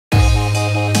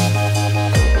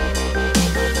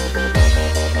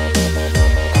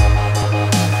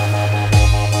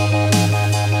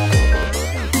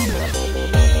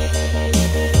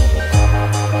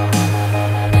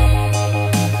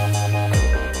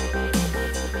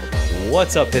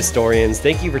What's up, historians?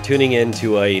 Thank you for tuning in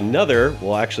to another,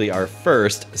 well, actually our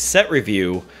first set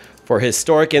review for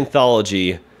Historic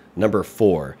Anthology number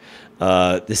 4.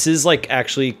 This is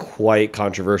actually quite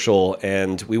controversial,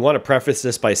 and we want to preface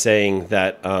this by saying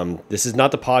that this is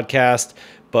not the podcast,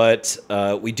 but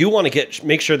we do want to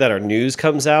make sure that our news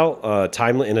comes out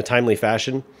in a timely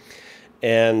fashion.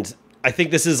 And I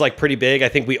think this is pretty big. I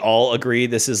think we all agree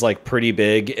this is pretty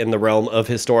big in the realm of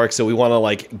Historic. So we want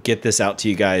to get this out to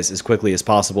you guys as quickly as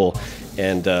possible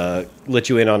and let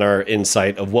you in on our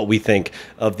insight of what we think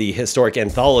of the Historic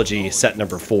Anthology set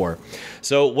number 4.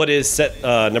 So what is set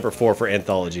number 4 for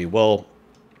Anthology? Well,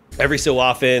 every so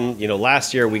often,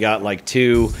 last year we got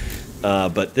 2,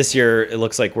 but this year it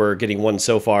looks like we're getting 1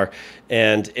 so far.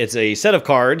 And it's a set of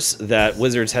cards that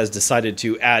Wizards has decided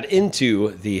to add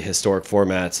into the Historic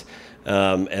format.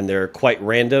 And they're quite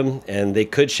random, and they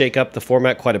could shake up the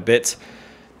format quite a bit.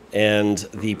 And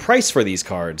the price for these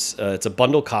cards, it's a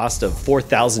bundle cost of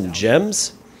 4,000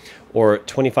 gems or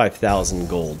 25,000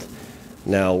 gold.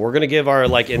 Now, we're going to give our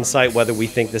insight whether we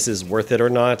think this is worth it or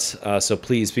not, so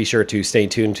please be sure to stay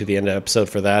tuned to the end of the episode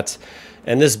for that.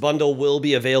 And this bundle will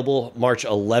be available March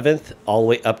 11th all the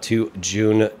way up to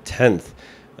June 10th.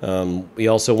 We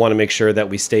also want to make sure that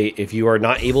we state if you are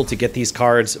not able to get these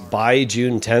cards by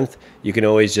June 10th, you can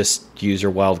always just use your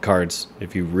wild cards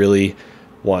if you really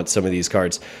want some of these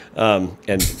cards,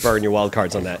 and burn your wild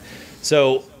cards on that.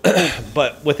 So,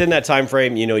 but within that time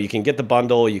frame, you can get the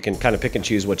bundle, you can kind of pick and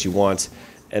choose what you want.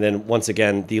 And then once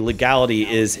again, the legality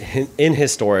is in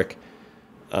Historic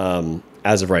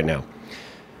as of right now.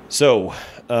 So,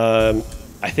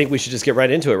 I think we should just get right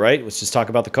into it, right? Let's just talk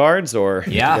about the cards, or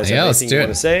yeah, let's do it. Want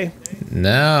to say?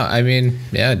 No, I mean,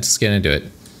 yeah, just get into it.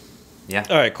 Yeah.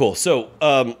 All right, cool. So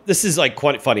this is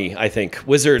quite funny, I think.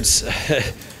 Wizards,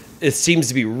 it seems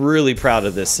to be really proud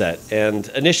of this set. And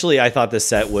initially, I thought this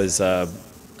set was a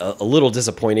little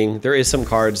disappointing. There is some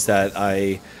cards that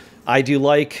I do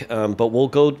like, but we'll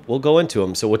go into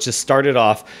them. So we'll just start it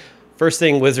off. First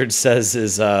thing Wizards says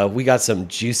is we got some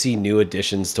juicy new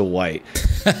additions to White.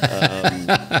 Yikes.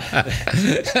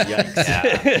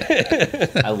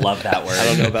 Yeah. I love that word. I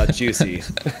don't know about juicy.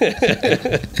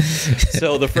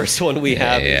 So the first one we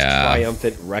have is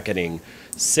Triumphant Reckoning.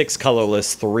 6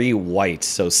 colorless, 3 white.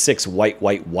 So 6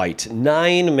 white.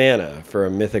 9 mana for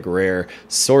a mythic rare.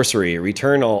 Sorcery.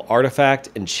 Return all artifact,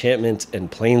 enchantment,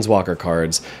 and planeswalker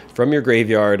cards from your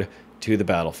graveyard to the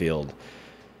battlefield.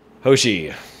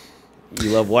 Hoshi, you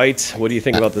love white. What do you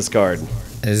think about this card?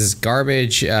 This is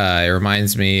garbage. It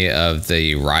reminds me of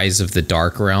the Rise of the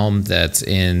Dark Realm that's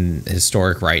in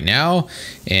Historic right now,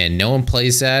 and no one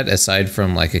plays that aside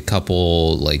from a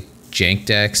couple jank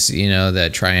decks,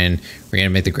 that try and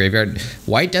reanimate the graveyard.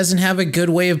 White doesn't have a good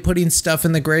way of putting stuff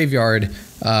in the graveyard,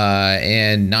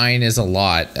 and 9 is a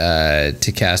lot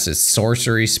to cast its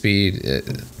sorcery speed.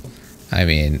 I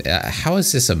mean, how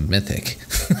is this a mythic?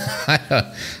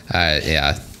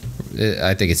 Yeah.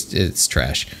 I think it's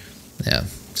trash. Yeah,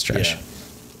 it's trash.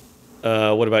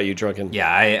 Yeah. What about you, Drunken? Yeah,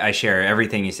 I share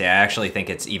everything you say. I actually think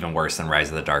it's even worse than Rise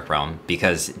of the Dark Realm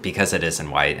because it is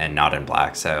in white and not in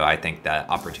black. So I think that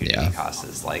opportunity cost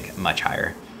is much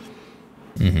higher.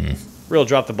 Mm-hmm. Real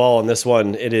drop the ball on this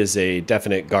one. It is a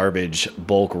definite garbage,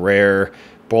 bulk rare,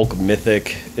 bulk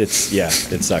mythic. It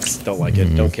sucks. Don't like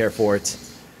it. Don't care for it.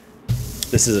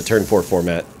 This is a turn 4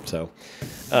 format, so.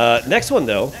 Next one,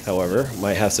 though, however,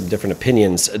 might have some different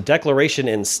opinions. A Declaration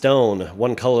in Stone,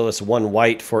 1 colorless, 1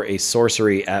 white for a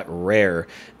sorcery at rare.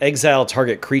 Exile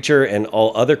target creature and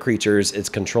all other creatures its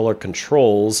controller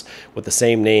controls with the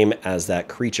same name as that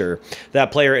creature.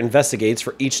 That player investigates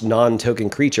for each non-token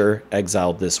creature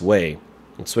exiled this way.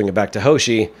 And swing it back to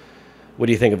Hoshi. What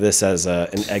do you think of this as an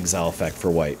exile effect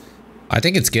for white? I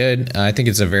think it's good. I think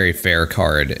it's a very fair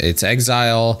card. It's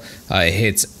exile. It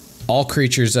hits all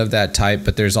creatures of that type,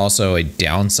 but there's also a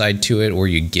downside to it where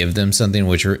you give them something,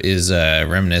 which is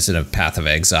reminiscent of Path of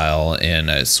Exile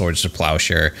and Swords to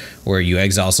Plowshare, where you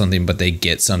exile something but they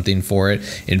get something for it.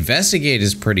 Investigate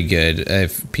is pretty good.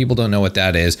 If people don't know what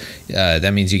that is,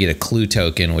 that means you get a clue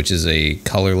token, which is a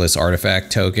colorless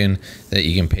artifact token that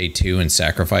you can pay 2 and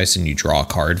sacrifice, and you draw a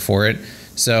card for it.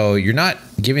 So you're not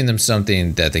giving them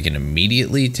something that they can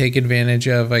immediately take advantage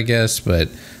of, I guess, but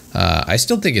I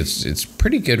still think it's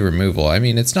pretty good removal. I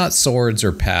mean, it's not swords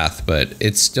or path, but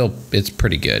it's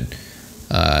pretty good.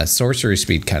 Sorcery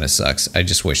speed kind of sucks. I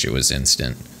just wish it was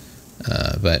instant.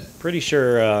 But pretty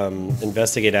sure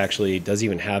Investigate actually doesn't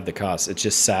even have the cost. It's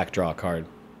just sack, draw a card.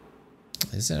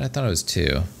 Is it? I thought it was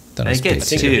 2. I think it's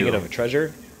 2. You're thinking of a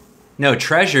treasure. No,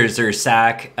 treasures are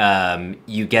sack.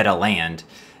 You get a land.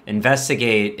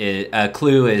 Investigate. A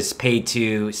clue is pay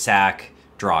 2, sack,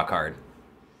 draw a card.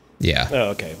 Yeah. Oh,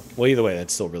 okay. Well, either way,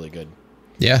 that's still really good.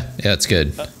 Yeah, it's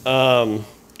good.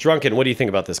 Drunken, what do you think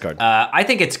about this card? I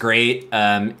think it's great.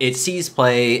 It sees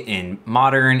play in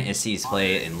Modern. It sees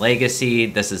play in Legacy.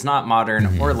 This is not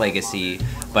Modern or Legacy,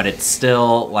 but it's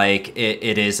still like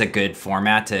it is a good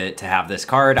format to have this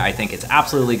card. I think it's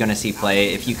absolutely going to see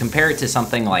play. If you compare it to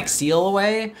something like Seal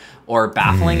Away or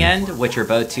Baffling End, which are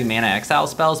both 2 mana exile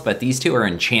spells, but these two are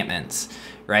enchantments,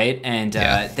 right? And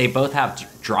they both have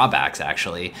drawbacks,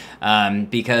 actually,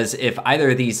 because if either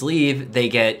of these leave, they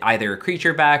get either a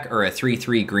creature back or a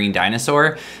 3/3 green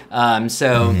dinosaur.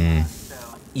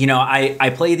 You know,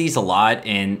 I play these a lot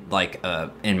in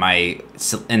in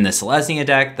the Selesnya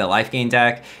deck, the life gain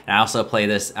deck, and I also play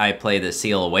this. I play the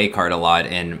Seal Away card a lot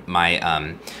in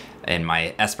my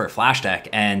Esper Flash deck,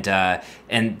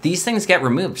 and these things get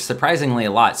removed surprisingly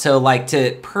a lot. So like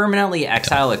to permanently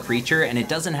exile a creature, and it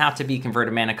doesn't have to be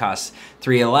converted mana cost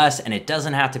 3 or less, and it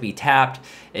doesn't have to be tapped,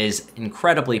 is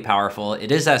incredibly powerful.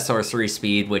 It is at sorcery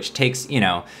speed, which takes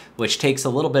a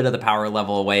little bit of the power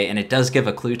level away, and it does give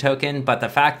a clue token. But the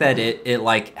fact that it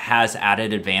like has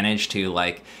added advantage to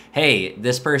like, hey,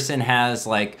 this person has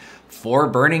like 4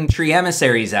 Burning Tree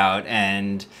Emissaries out,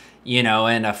 and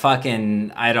and a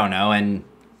fucking, I don't know,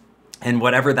 and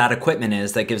whatever that equipment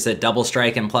is that gives it double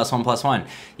strike and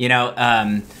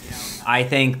 +1/+1. I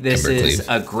think this is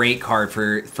a great card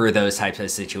for those types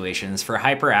of situations. For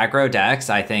hyper aggro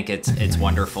decks, I think it's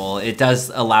wonderful. It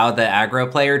does allow the aggro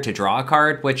player to draw a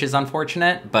card, which is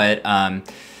unfortunate, but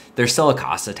there's still a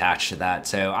cost attached to that.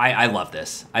 So I love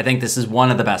this. I think this is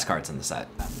one of the best cards in the set.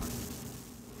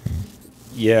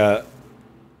 Yeah.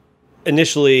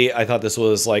 Initially, I thought this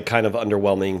was like kind of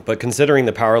underwhelming, but considering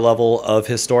the power level of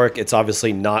Historic, it's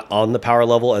obviously not on the power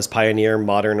level as Pioneer,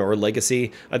 Modern, or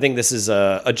Legacy. I think this is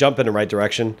a jump in the right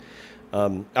direction.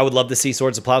 I would love to see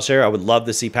Swords of Plowshare. I would love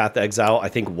to see Path to Exile. I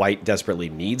think White desperately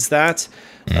needs that.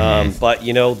 But,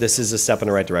 this is a step in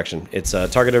the right direction. It's a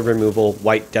targeted removal.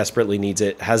 White desperately needs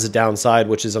it. Has a downside,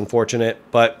 which is unfortunate.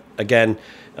 But, again,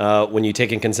 when you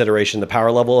take in consideration the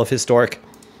power level of Historic,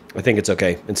 I think it's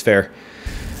okay. It's fair.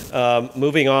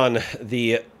 Moving on,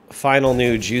 the final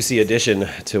new juicy addition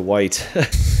to White,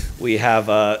 we have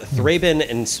Thraben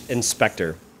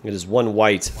Inspector. It is 1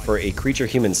 white for a creature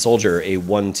human soldier, a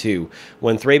 1/2.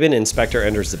 When Thraben Inspector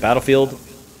enters the battlefield,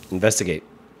 investigate.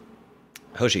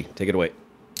 Hoshi, take it away.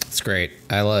 It's great.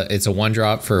 It's a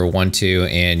 1-drop for a 1/2,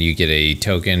 and you get a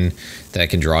token that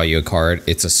can draw you a card.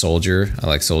 It's a soldier. I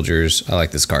like soldiers. I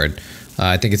like this card.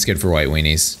 I think it's good for white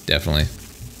weenies, definitely.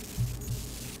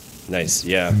 Nice.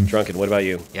 Yeah. Drunken, what about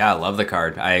you? Yeah, I love the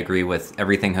card. I agree with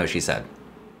everything Hoshi said.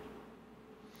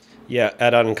 Yeah,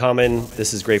 add-on in common.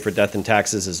 This is great for Death and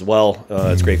Taxes as well.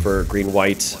 It's great for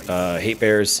green-white hate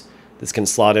bears. This can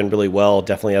slot in really well.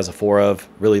 Definitely has a 4 of.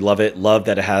 Really love it. Love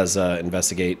that it has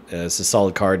Investigate. It's a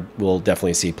solid card. We'll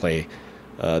definitely see play.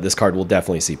 This card will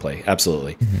definitely see play.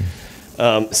 Absolutely.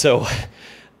 So...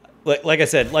 Like I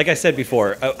said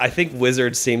before, I think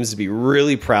Wizards seems to be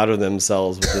really proud of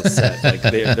themselves with this set. Like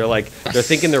they're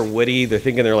thinking they're witty. They're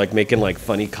thinking they're like making like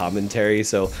funny commentary.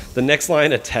 So the next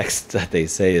line of text that they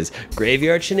say is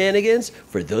 "Graveyard shenanigans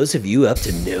for those of you up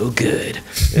to no good."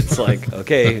 It's like,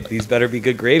 okay, these better be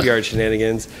good graveyard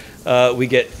shenanigans. We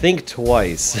get Think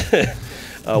Twice.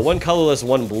 1 colorless,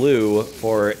 1 blue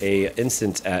for a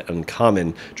instant at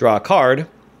uncommon. Draw a card,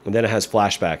 and then it has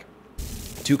flashback.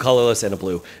 2 colorless and a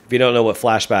blue. If you don't know what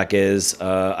flashback is,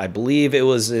 I believe it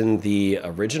was in the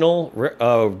original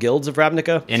Guilds of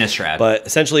Ravnica. Innistrad. But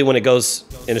essentially when it goes...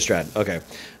 Innistrad, okay.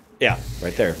 Yeah,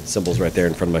 right there. Symbol's right there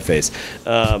in front of my face.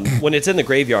 When it's in the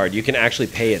graveyard, you can actually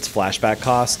pay its flashback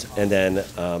cost and then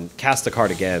cast the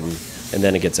card again, and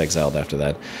then it gets exiled after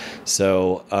that.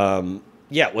 So,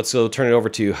 yeah, let's go turn it over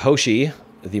to Hoshi,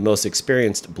 the most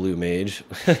experienced blue mage.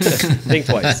 Think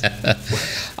twice.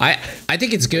 I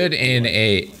think it's good in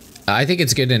a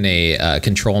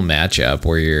control matchup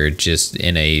where you're just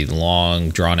in a long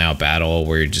drawn out battle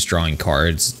where you're just drawing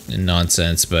cards and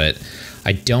nonsense, but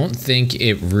I don't think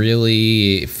it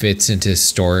really fits into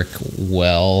Historic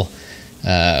well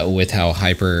with how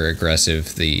hyper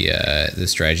aggressive the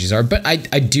strategies are. But I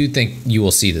do think you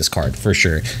will see this card for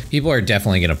sure. People are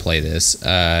definitely going to play this.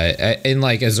 And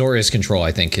like Azorius Control,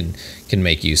 I think can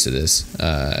make use of this.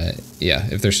 Yeah,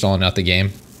 if they're stalling out the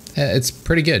game, it's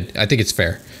pretty good. I think it's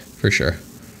fair for sure.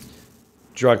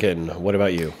 Drunken, what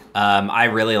about you? I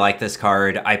really like this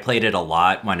card. I played it a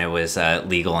lot when it was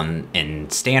legal in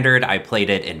Standard. I played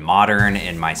it in Modern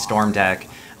in my Storm deck.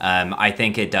 I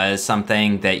think it does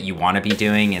something that you want to be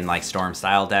doing in like Storm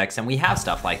style decks, and we have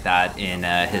stuff like that in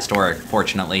Historic.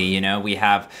 Fortunately, you know, we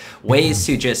have ways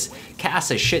to just cast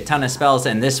a shit ton of spells,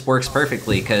 and this works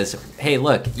perfectly because, hey,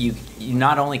 look, you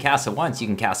not only cast it once, you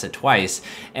can cast it twice,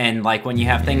 and like when you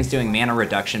have things doing mana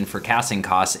reduction for casting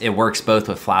costs, it works both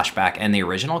with flashback and the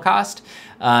original cost.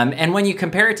 And when you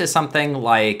compare it to something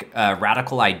like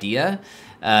Radical Idea,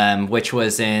 which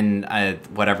was in the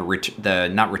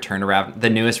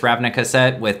newest Ravnica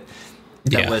set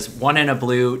that was 1 in a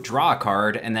blue, draw a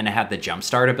card, and then it had the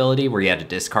Jumpstart ability where you had to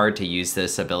discard to use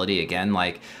this ability again.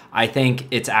 Like, I think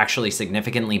it's actually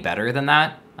significantly better than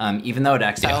that. Even though it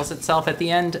exiles itself at the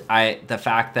end, the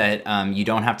fact that you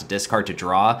don't have to discard to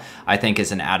draw, I think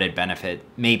is an added benefit,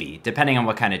 maybe, depending on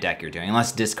what kind of deck you're doing,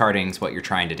 unless discarding is what you're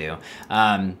trying to do.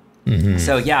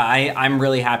 So yeah, I'm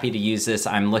really happy to use this.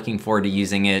 I'm looking forward to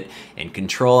using it in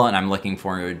Control, and I'm looking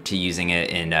forward to using it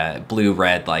in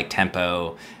blue-red, like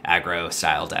tempo, aggro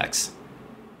style decks.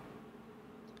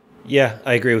 Yeah,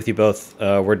 I agree with you both.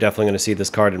 We're definitely going to see this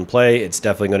card in play. It's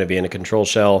definitely going to be in a control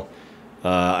shell.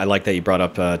 I like that you brought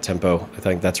up tempo. I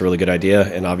think that's a really good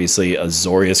idea, and obviously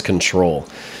Azorius control.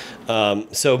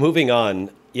 So moving on,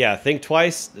 yeah, think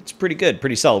twice. It's pretty good,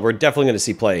 pretty solid. We're definitely going to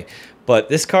see play. But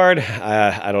this card,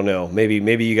 I don't know. Maybe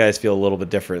you guys feel a little bit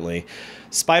differently.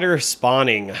 Spider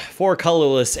Spawning, 4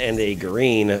 colorless and a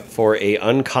green for a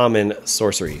uncommon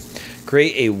sorcery.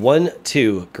 Create a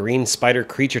 1/2 green spider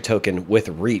creature token with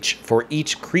reach for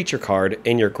each creature card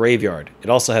in your graveyard. It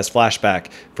also has flashback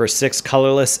for 6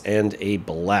 colorless and a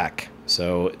black.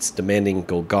 So it's demanding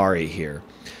Golgari here.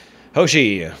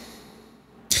 Hoshi.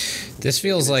 This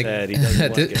feels like this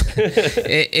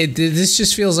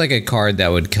just feels like a card that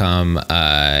would come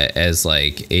as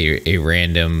like a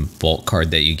random bulk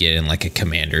card that you get in like a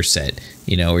commander set,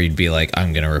 you know, where you'd be like,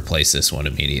 I'm gonna replace this one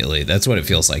immediately. That's what it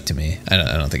feels like to me. I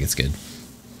don't think it's good.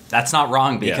 That's not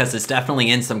wrong, because it's definitely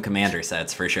in some commander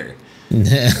sets for sure.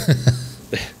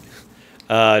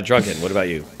 Drunken, what about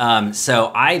you? So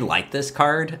I like this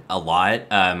card a lot.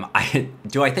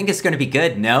 Do I think it's going to be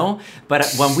good? No.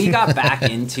 But when we got back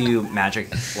into Magic,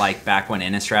 like back when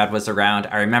Innistrad was around,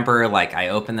 I remember like I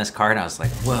opened this card and I was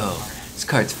like, whoa, this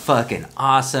card's fucking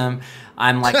awesome.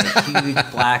 I'm like a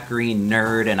huge black-green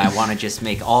nerd, and I want to just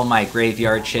make all my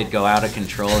graveyard shit go out of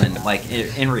control. And like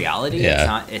in reality,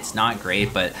 it's not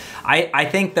great. But I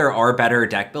think there are better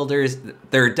deck builders.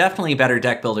 There are definitely better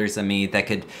deck builders than me that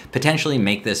could potentially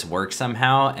make this work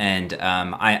somehow. And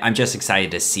I'm just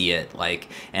excited to see it. Like,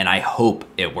 and I hope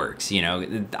it works. You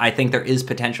know, I think there is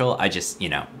potential. I just, you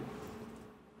know,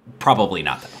 probably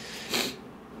not though.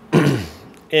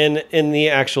 In the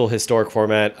actual Historic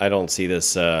format, I don't see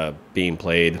this being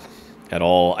played at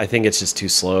all. I think it's just too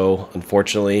slow,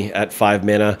 unfortunately, at 5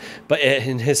 mana. But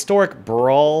in Historic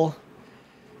Brawl,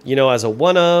 you know, as a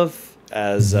one-of,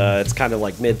 as it's kind of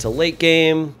like mid to late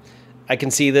game, I can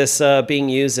see this being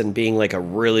used and being like a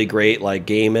really great like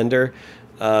game ender.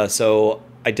 So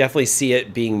I definitely see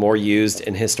it being more used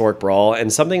in Historic Brawl.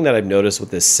 And something that I've noticed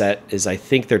with this set is I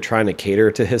think they're trying to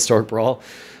cater to Historic Brawl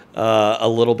a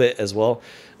little bit as well.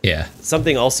 Yeah.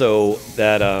 Something also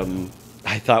that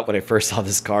I thought when I first saw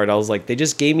this card, I was like, they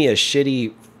just gave me a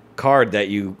shitty card that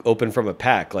you open from a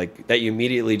pack, like that you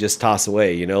immediately just toss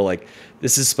away, you know, like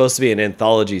this is supposed to be an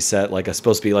anthology set, like it's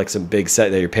supposed to be like some big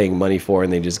set that you're paying money for,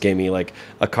 and they just gave me like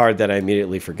a card that I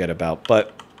immediately forget about.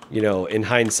 But, you know, in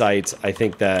hindsight, I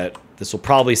think that this will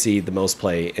probably see the most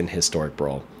play in Historic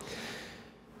Brawl.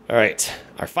 All right,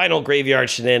 our final graveyard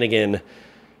shenanigan,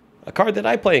 a card that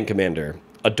I play in Commander.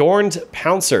 Adorned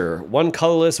Pouncer, 1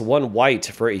 colorless, 1 white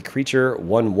for a creature,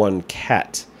 1/1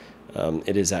 cat.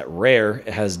 It is at rare.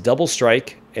 It has double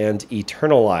strike and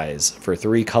Eternalize for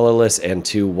 3 colorless and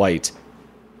 2 white.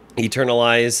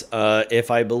 Eternalize,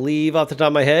 if I believe off the top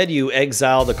of my head, you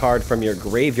exile the card from your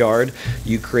graveyard.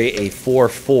 You create a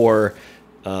 4/4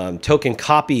 token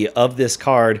copy of this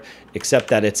card, except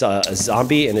that it's a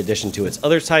zombie in addition to its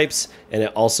other types, and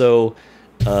it also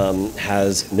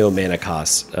has no mana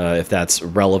costs, if that's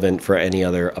relevant for any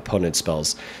other opponent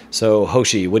spells. So,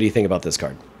 Hoshi, what do you think about this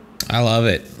card? I love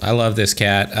it. I love this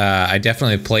cat. I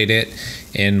definitely played it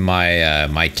in my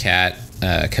my cat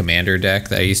commander deck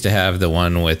that I used to have, the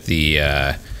one with the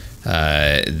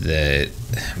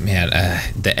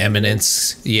the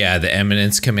Eminence. Yeah, the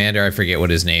Eminence commander. I forget what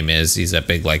his name is. He's that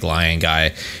big like lion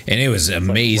guy, and it was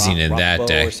amazing in that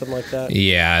deck. Or something like that.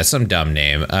 Yeah, some dumb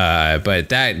name. But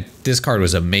this card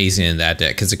was amazing in that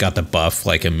deck because it got the buff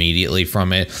like immediately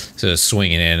from it. So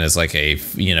swinging in as like a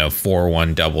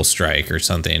 4/1 double strike or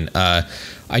something.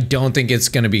 I don't think it's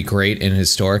going to be great in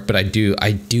Historic, but I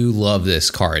do love this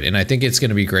card, and I think it's going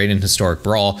to be great in Historic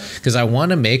Brawl because I want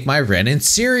to make my Ren and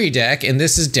Ciri deck, and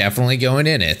this is definitely going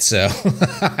in it. So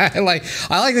I like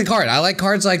the card. I like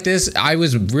cards like this. I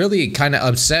was really kind of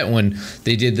upset when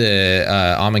they did the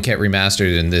Amonkhet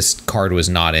Remastered and this card was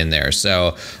not in there.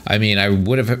 So I mean, I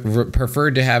would have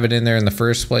preferred to have it in there in the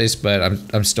first place, but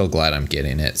I'm still glad I'm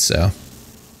getting it. So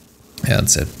yeah,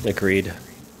 that's it. Agreed.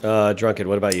 Drunken,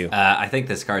 what about you? I think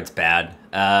this card's bad.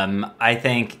 I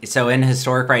think so. In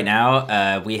Historic right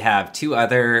now, we have two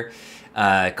other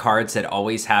cards that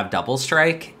always have double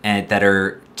strike and that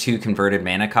are 2 converted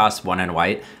mana costs, 1 in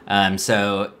white.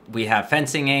 So we have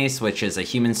Fencing Ace, which is a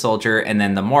human soldier, and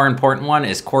then the more important one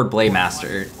is Core Blade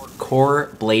Master,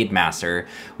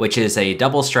 which is a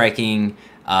double striking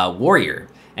warrior.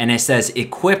 And it says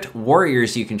equipped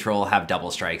warriors you control have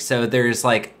double strike. So there's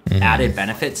like added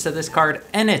benefits to this card,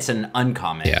 and it's an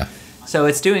uncommon. Yeah. So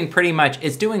it's doing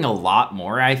it's doing a lot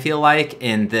more, I feel like,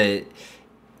 in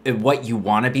what you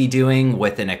want to be doing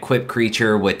with an equipped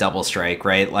creature with double strike,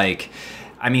 right? Like,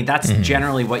 I mean, that's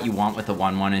generally what you want with the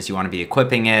 1/1 is you want to be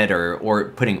equipping it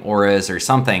or putting auras or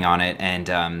something on it.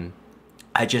 And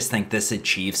I just think this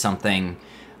achieves something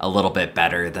a little bit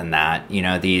better than that.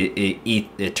 The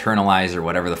Eternalize or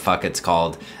whatever the fuck it's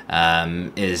called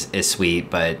is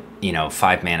sweet, but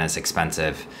 5 mana is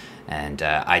expensive, and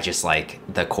I just like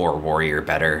the core warrior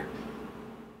better.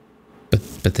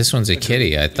 But this one's a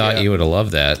kitty. I thought you would have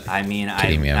loved that. I mean,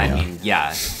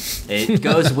 yeah, it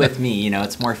goes with me.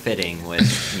 It's more fitting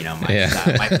with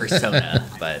my persona.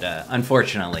 But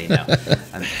unfortunately, no,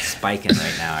 I'm spiking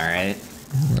right now. All right.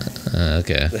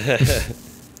 Okay.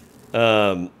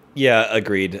 Yeah,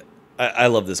 agreed. I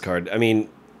love this card. I mean,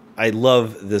 I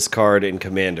love this card in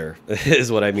Commander,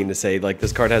 is what I mean to say. Like,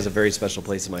 this card has a very special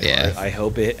place in my heart. I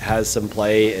hope it has some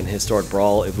play in Historic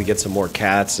Brawl. If we get some more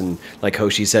cats, and like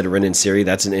Hoshi said, Ren and Ciri,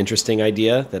 that's an interesting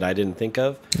idea that I didn't think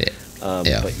of.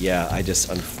 But yeah, I just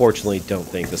unfortunately don't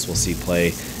think this will see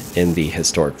play in the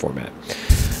Historic format.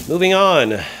 Moving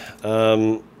on.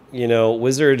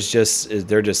 Wizards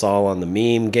they're just all on the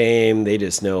meme game. They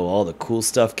just know all the cool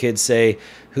stuff kids say.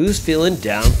 Who's feeling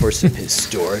down for some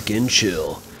Historic and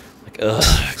chill? Like, ugh,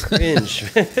 cringe.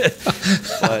 So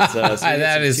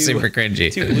that is super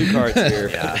cringy. 2 blue cards here.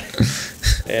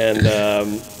 And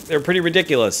they're pretty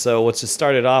ridiculous. So let's just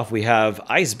start it off. We have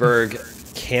Iceberg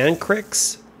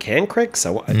Cancrix. I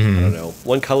don't know.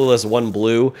 1 colorless, 1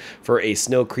 blue for a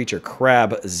snow creature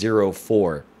crab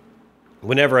 0/4.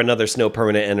 Whenever another snow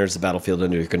permanent enters the battlefield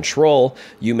under your control,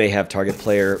 you may have target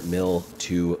player mill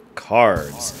 2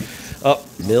 cards. Oh,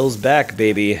 mill's back,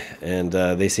 baby, and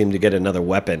they seem to get another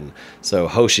weapon. So,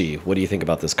 Hoshi, what do you think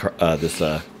about this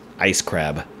ice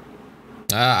crab?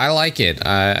 I like it.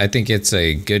 I think it's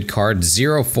a good card.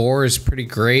 0/4 is pretty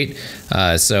great.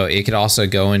 So it could also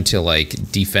go into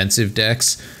like defensive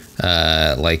decks.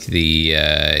 Like the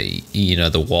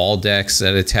the wall decks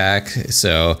that attack.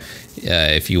 So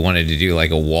if you wanted to do like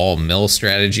a wall mill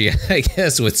strategy, I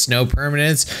guess with snow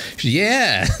permanents,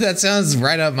 yeah, that sounds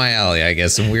right up my alley. I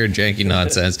guess some weird janky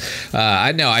nonsense.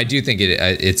 I do think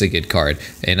it's a good card,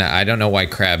 and I don't know why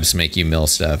crabs make you mill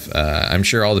stuff. I'm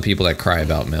sure all the people that cry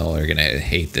about mill are gonna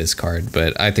hate this card,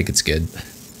 but I think it's good.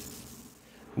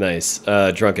 Nice.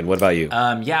 Drunken, what about you?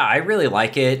 Yeah, I really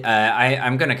like it.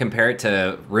 I'm going to compare it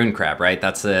to Rune Crab, right?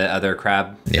 That's the other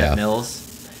crab that mills.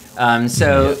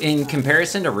 So in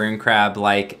comparison to Rune Crab,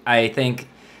 like, I think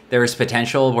there's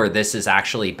potential where this is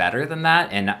actually better than that.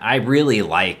 And I really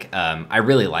like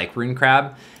Rune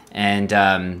Crab.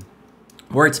 And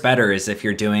where it's better is if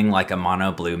you're doing like a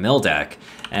mono blue mill deck.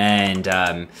 And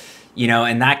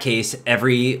in that case,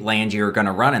 every land you're going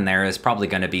to run in there is probably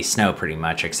going to be snow pretty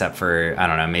much, except for, I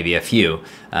don't know, maybe a few.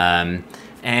 I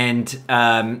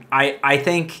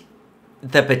think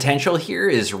the potential here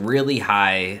is really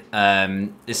high,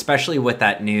 especially with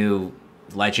that new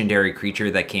legendary creature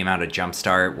that came out of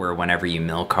Jumpstart, where whenever you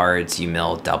mill cards, you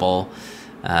mill double.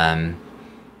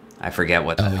 I forget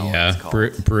what the hell it's called.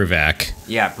 Brewvac.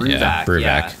 Yeah, Brewvac.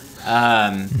 Brewvac.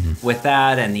 With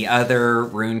that and the other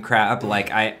Rune Crab,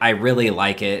 like, I really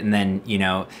like it. And then,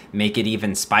 make it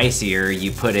even spicier.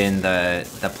 You put in the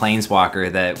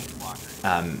Planeswalker that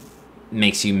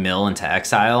makes you mill into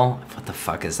exile. what the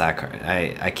fuck is that card?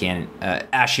 I can't.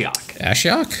 Ashiok.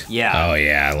 Ashiok? Yeah. Oh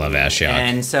yeah, I love Ashiok.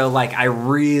 And so like I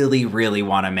really, really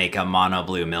want to make a mono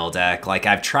blue mill deck. Like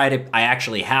I've tried it. I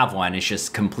actually have one. It's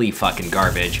just complete fucking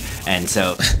garbage. And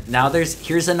so now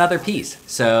here's another piece.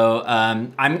 So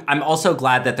I'm also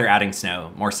glad that they're adding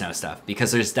more snow stuff,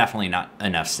 because there's definitely not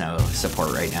enough snow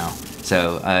support right now.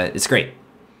 So it's great.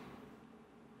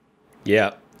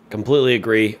 Yeah, completely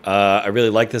agree. I really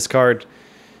like this card.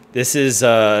 This is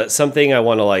something I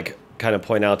want to like kind of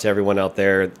point out to everyone out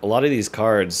there. A lot of these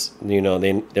cards, they're not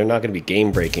going to be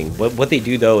game breaking. What they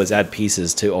do though is add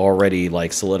pieces to already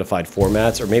like solidified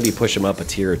formats, or maybe push them up a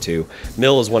tier or two.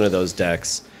 Mill is one of those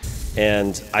decks,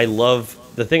 and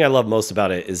the thing I love most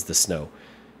about it is the snow.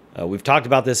 We've talked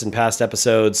about this in past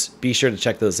episodes. Be sure to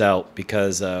check those out,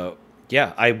 because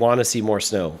I want to see more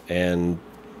snow, and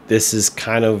this is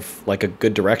kind of like a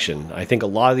good direction. I think a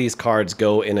lot of these cards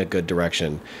go in a good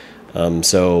direction.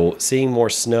 So seeing more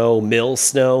snow, mill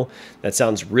snow, that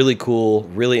sounds really cool,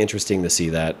 really interesting to see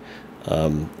that.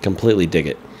 Completely dig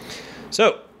it.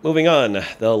 So moving on,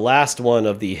 the last one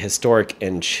of the Historic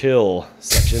and Chill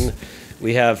section,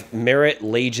 we have Marit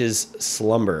Lage's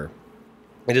Slumber.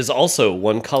 It is also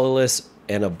one colorless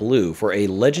and a blue for a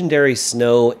legendary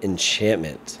snow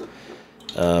enchantment.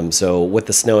 So with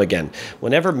the snow again,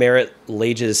 whenever Marit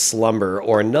Lage's Slumber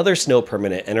or another snow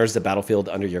permanent enters the battlefield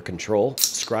under your control,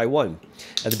 scry 1.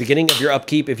 At the beginning of your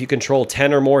upkeep, if you control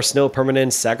 10 or more snow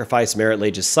permanents, sacrifice Marit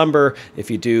Lage's Slumber. If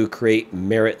you do, create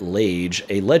Marit Lage,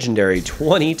 a legendary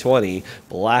 2020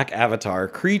 black avatar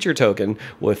creature token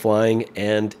with flying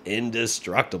and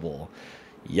indestructible.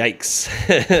 Yikes.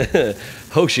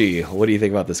 Hoshi, what do you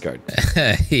think about this card?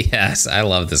 Yes, I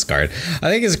love this card. I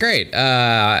think it's great.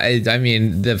 I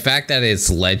mean, the fact that it's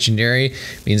legendary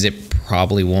means it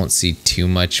probably won't see too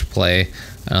much play,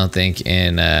 I don't think,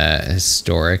 in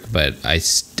Historic, but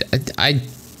I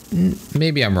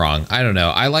maybe I'm wrong. I don't know.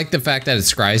 I like the fact that it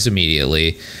scries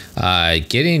immediately.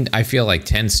 I feel like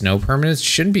 10 snow permanents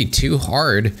shouldn't be too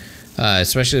hard.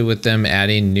 Especially with them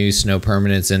adding new snow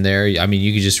permanents in there. I mean,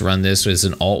 you could just run this as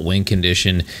an alt win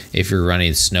condition if you're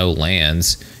running snow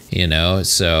lands,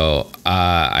 So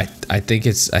I think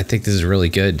this is really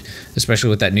good,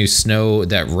 especially with that new snow,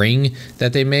 that ring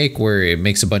that they make, where it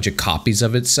makes a bunch of copies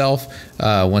of itself.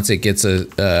 Once it gets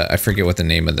I forget what the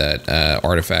name of that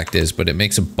artifact is, but it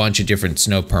makes a bunch of different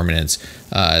snow permanents.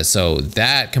 So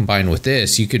that combined with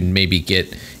this, you could maybe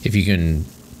get, if you can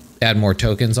add more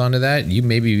tokens onto that, you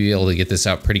maybe be able to get this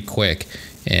out pretty quick.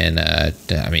 And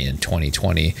in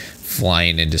 2020,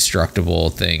 flying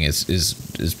indestructible thing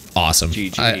is awesome.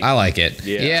 GG. I like it.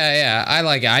 Yeah, I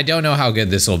like it. I don't know how good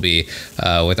this will be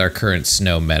with our current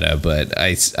snow meta, but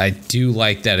I do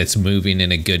like that it's moving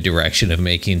in a good direction of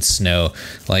making snow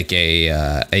like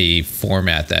a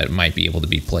format that might be able to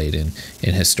be played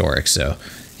in Historic. So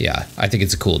yeah, I think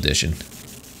it's a cool addition.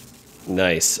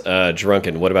 Nice.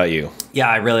 Drunken, what about you? Yeah,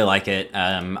 I really like it.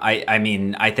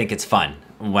 I think it's fun.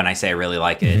 When I say I really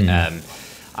like it,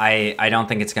 I don't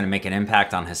think it's going to make an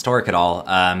impact on Historic at all.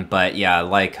 But yeah,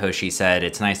 like Hoshi said,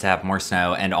 it's nice to have more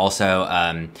snow. And also,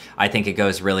 I think it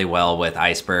goes really well with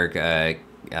Iceberg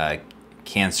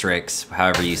Cancrix,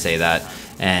 however you say that.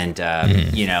 And,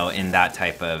 in that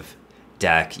type of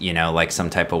deck, like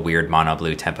some type of weird mono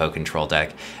blue tempo control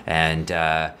deck. And,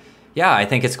 yeah, I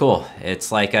think it's cool.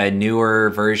 It's like a newer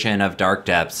version of Dark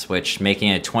Depths, which making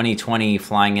it 2020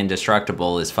 flying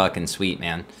indestructible is fucking sweet,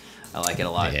 man. I like it a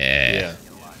lot. Yeah,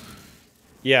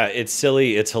 it's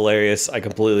silly. It's hilarious. I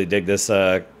completely dig this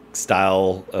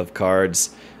style of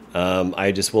cards.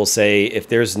 I just will say, if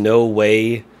there's no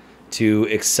way to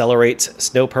accelerate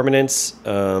snow permanents,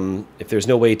 if there's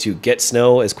no way to get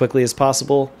snow as quickly as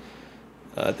possible,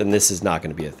 then this is not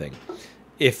going to be a thing.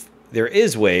 If there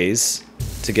is ways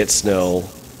to get snow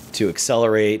to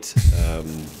accelerate,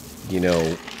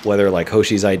 whether like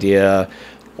Hoshi's idea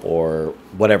or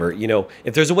whatever,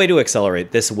 if there's a way to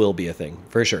accelerate, this will be a thing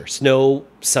for sure. Snow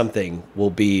something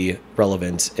will be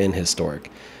relevant in Historic,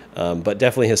 but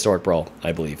definitely Historic Brawl,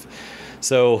 I believe.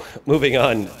 So moving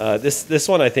on, this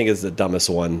one I think is the dumbest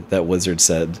one that Wizard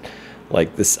said.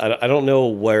 Like this, I don't know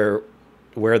where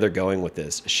they're going with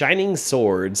this. Shining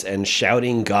swords and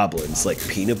shouting goblins, like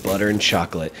peanut butter and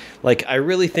chocolate. Like, I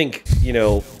really think,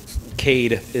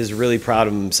 Cade is really proud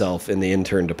of himself in the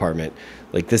intern department.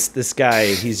 Like, this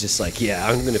guy, he's just like, yeah,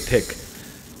 I'm going to pick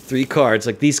 3 cards.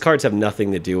 Like, these cards have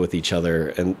nothing to do with each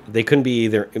other, and they couldn't be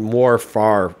either more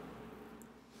far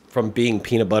from being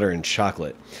peanut butter and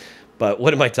chocolate. But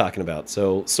what am I talking about?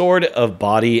 So, Sword of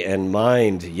Body and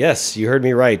Mind. Yes, you heard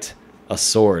me right. A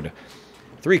sword.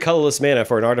 3 colorless mana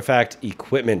for an artifact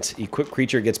equipment. Equipped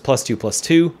creature gets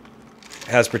 +2/+2.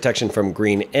 Has protection from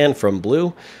green and from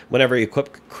blue. Whenever an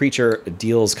equipped creature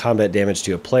deals combat damage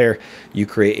to a player, you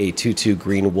create a 2/2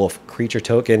 green wolf creature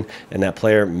token, and that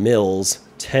player mills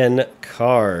 10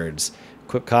 cards.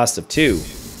 Equip cost of 2.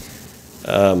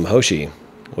 Hoshi,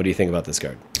 what do you think about this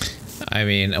card? I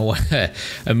mean,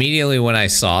 immediately when I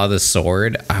saw the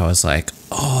sword, I was like,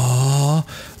 oh,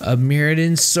 a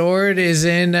Mirrodin sword is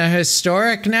in a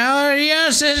historic now?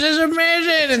 Yes, this is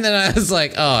amazing. And then I was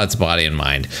like, oh, it's body and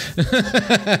mind.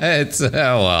 It's, oh,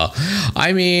 well.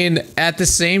 I mean, at the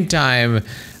same time,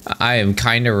 I am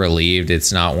kind of relieved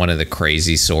it's not one of the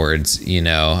crazy swords, you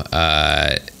know,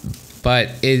 but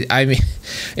it's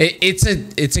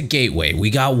a gateway. We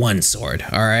got one sword,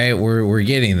 all right. We're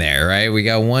getting there, right? We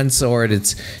got one sword.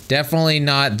 It's definitely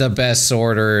not the best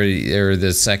sword or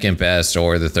the second best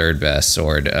or the third best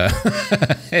sword.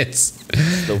 It's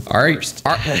the worst.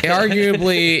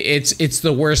 Arguably, it's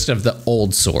the worst of the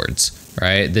old swords,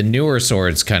 right? The newer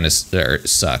swords kind of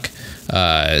suck.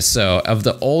 So of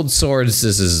the old swords,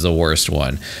 this is the worst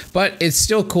one, but it's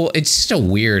still cool. It's just a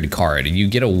weird card. You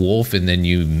get a wolf and then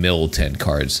you mill 10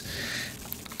 cards.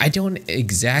 I don't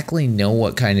exactly know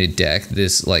what kind of deck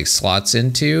this like slots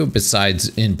into besides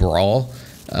in Brawl.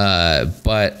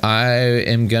 But I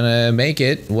am gonna make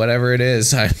it whatever it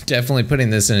is. I'm definitely putting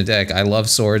this in a deck. I love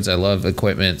swords. I love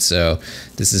equipment. So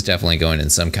this is definitely going in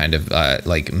some kind of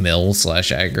like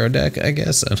mill/aggro deck, I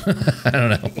guess. I don't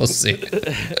know. We'll see. Mill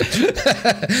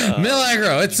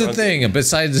aggro. It's a thing.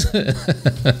 Besides,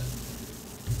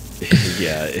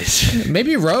 yeah,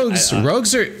 maybe rogues.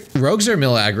 Rogues are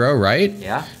mill aggro, right?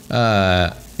 Yeah.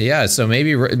 Yeah. So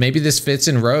maybe this fits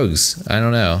in rogues. I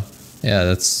don't know. Yeah,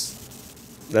 That's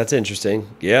interesting.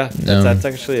 Yeah, that's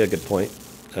actually a good point.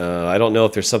 I don't know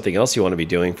if there's something else you want to be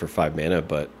doing for 5 mana,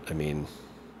 but I mean...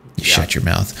 Shut your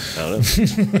mouth. I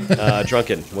don't know.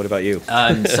 Drunken, what about you?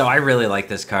 So I really like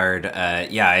this card.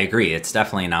 Yeah, I agree. It's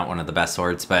definitely not one of the best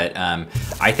swords, but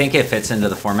I think it fits into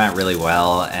the format really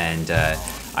well, and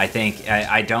I think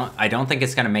I don't think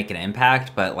it's gonna make an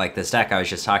impact, but like this deck I was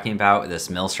just talking about, this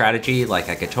mill strategy, like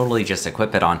I could totally just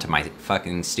equip it onto my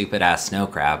fucking stupid ass snow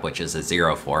crab, which is a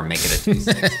 0/4, make it a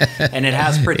 2/6, and it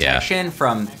has protection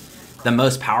from the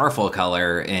most powerful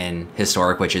color in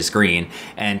Historic, which is green,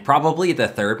 and probably the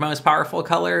third most powerful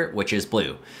color, which is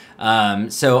blue.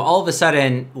 So all of a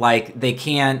sudden, like, they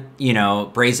can't, you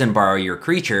know, brazen borrow your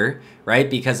creature,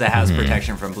 right? Because it has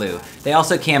protection from blue. They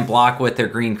also can't block with their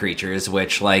green creatures,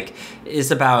 which, like, is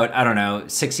about, I don't know,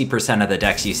 60% of the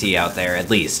decks you see out there,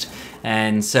 at least.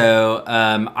 And so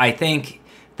I think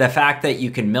the fact that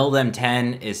you can mill them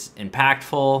 10 is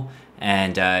impactful,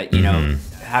 and, you know,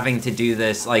 having to do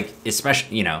this, like,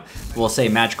 especially, you know, we'll say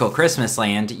Magical Christmas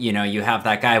Land, you know, you have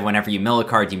that guy, whenever you mill a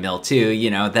card, you mill 2,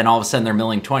 you know, then all of a sudden they're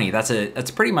milling 20.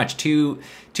 That's pretty much two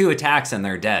attacks and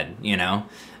they're dead, you know?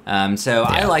 So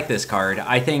I like this card.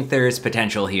 I think there's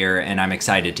potential here, and I'm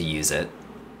excited to use it.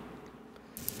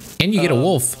 And you get a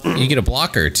wolf. You get a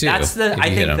blocker, too. That's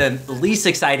I think the least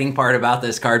exciting part about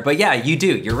this card. But yeah, you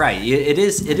do. You're right. It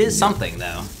is something,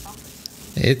 though.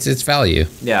 It's value.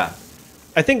 Yeah.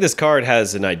 I think this card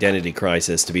has an identity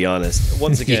crisis, to be honest.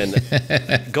 Once again,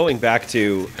 going back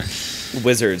to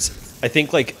Wizards, I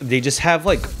think, like, they just have,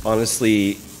 like,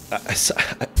 honestly,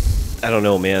 I don't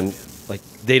know, man. Like,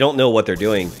 they don't know what they're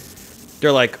doing.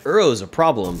 They're like, Uro's a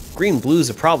problem. Green-blue's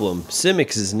a problem.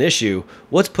 Simic is an issue.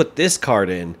 Let's put this card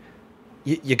in.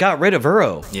 You got rid of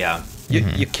Uro. Yeah.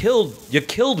 You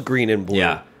killed green and blue.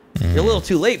 Yeah. You're a little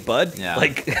too late, bud. Yeah.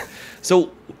 Like,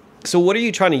 so what are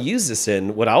you trying to use this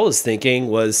in? What I was thinking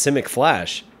was Simic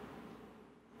Flash.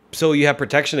 So you have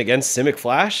protection against Simic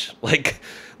Flash? Like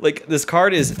this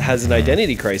card has an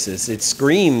identity crisis. It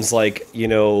screams like, you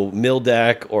know, mill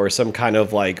deck or some kind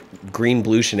of like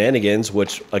green-blue shenanigans,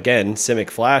 which again, Simic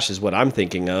Flash is what I'm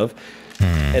thinking of.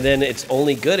 And then it's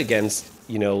only good against,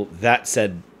 you know, that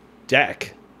said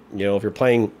deck. You know, if you're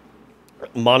playing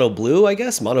mono blue, I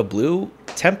guess, mono blue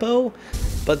tempo,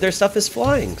 but their stuff is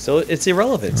flying, so it's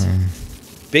irrelevant.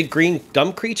 Big green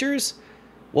dumb creatures?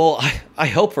 Well, I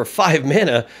hope for 5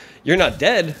 mana you're not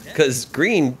dead, because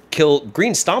green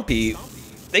stomp you.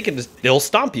 They'll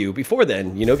stomp you before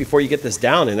then, you know, before you get this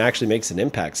down and actually makes an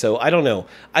impact. So I don't know.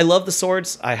 I love the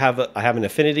swords. I have an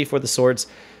affinity for the swords.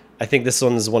 I think this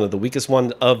one is one of the weakest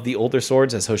one of the older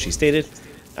swords, as Hoshi stated.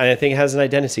 And I think it has an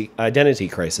identity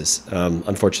crisis,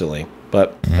 unfortunately.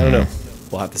 But I don't know.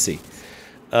 We'll have to see.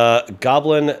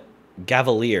 Goblin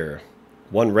Gaveleer,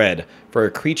 1 red. For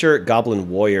a creature, Goblin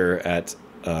Warrior at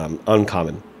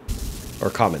uncommon. Or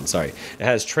common, sorry. It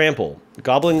has Trample.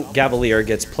 Goblin Gaveleer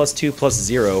gets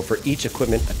 +2/+0 for each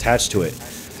equipment attached to it.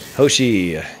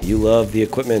 Hoshi, you love the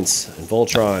equipments and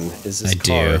Voltron. Is this I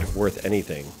card do. worth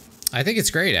anything? I think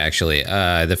it's great, actually.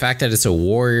 The fact that it's a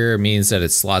warrior means that it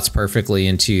slots perfectly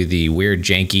into the weird,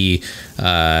 janky,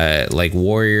 like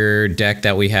warrior deck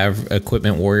that we have,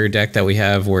 equipment warrior deck that we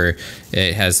have, where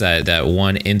it has that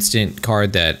one instant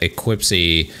card that equips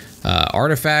a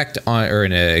artifact on or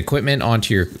an equipment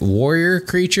onto your warrior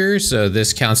creature. So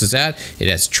this counts as that. It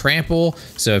has trample.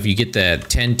 So if you get the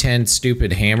 10/10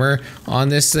 stupid hammer on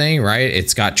this thing, right?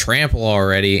 It's got trample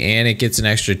already, and it gets an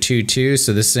extra 2/2.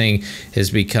 So this thing has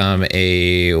become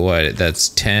a what? That's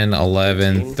 10,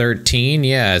 11, 13.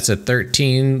 Yeah, it's a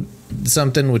 13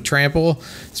 something with trample.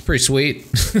 It's pretty sweet.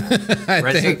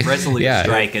 I think. Resolute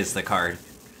Strike is the card.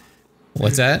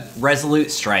 What's that?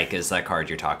 Resolute Strike is that card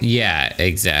you're talking about. Yeah,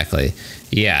 exactly.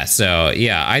 Yeah, so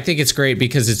yeah, I think it's great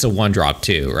because it's a 1-drop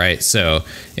too, right? So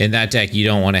in that deck, you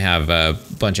don't want to have a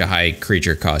bunch of high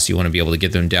creature costs. You want to be able to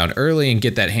get them down early and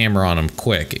get that hammer on them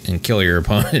quick and kill your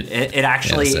opponent. It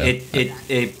actually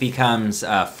it becomes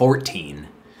 14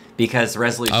 because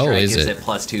Resolute Strike gives it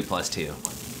 +2/+2.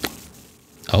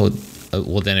 Oh,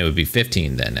 well then it would be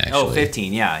 15 then actually. Oh,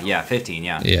 15. Yeah, 15.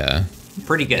 Yeah. Yeah.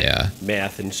 Pretty good. Yeah.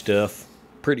 Math and stuff.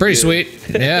 Pretty good. Sweet.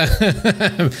 Yeah.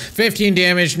 15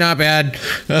 damage, not bad.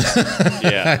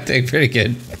 Yeah. I think pretty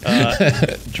good.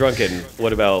 Drunken,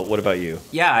 what about you?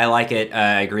 Yeah, I like it.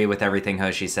 I agree with everything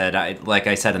Hoshi said. Like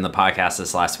I said in the podcast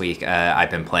this last week, I've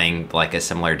been playing like a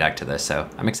similar deck to this, so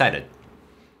I'm excited.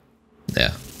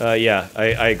 Yeah. Yeah,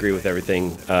 I agree with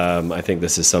everything. I think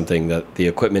this is something that the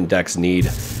equipment decks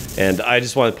need. And I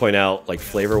just want to point out, like,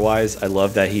 flavor-wise, I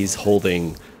love that he's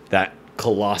holding that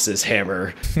Colossus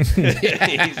hammer. He's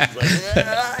just like,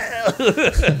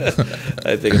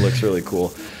 I think it looks really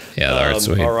cool. Yeah, that's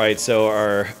sweet. All right, so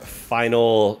our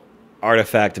final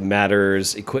artifact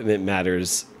matters, equipment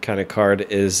matters kind of card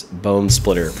is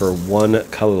Bonesplitter for 1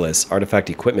 colorless artifact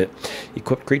equipment.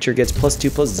 Equipped creature gets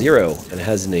 +2/+0 and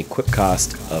has an equip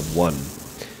cost of 1.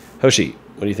 Hoshi,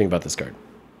 what do you think about this card?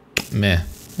 Meh,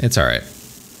 it's all right.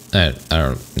 I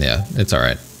don't. Yeah, it's all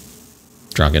right.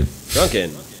 Drunken.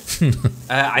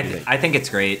 I think it's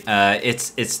great.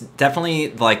 It's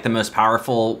definitely like the most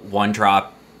powerful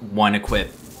 1-drop, 1-equip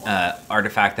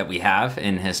artifact that we have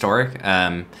in Historic.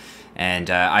 And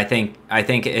I think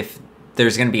if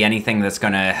there's going to be anything that's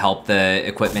going to help the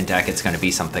equipment deck, it's going to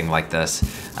be something like this.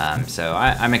 So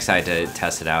I'm excited to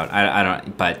test it out. I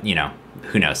don't, but you know,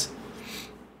 who knows?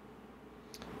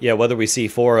 Yeah, whether we see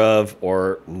 4 of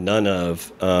or none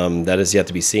of, that is yet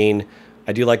to be seen.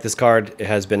 I do like this card. It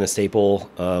has been a staple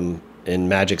in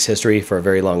Magic's history for a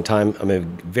very long time.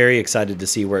 I'm very excited to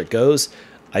see where it goes.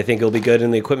 I think it'll be good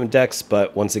in the equipment decks,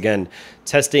 but once again,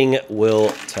 testing will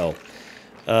tell.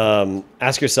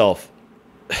 Ask yourself,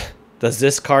 does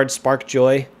this card spark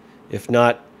joy? If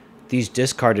not, these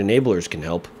discard enablers can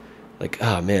help. Like,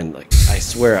 oh man, like I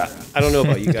swear, I don't know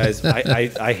about you guys.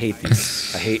 I hate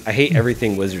these. I hate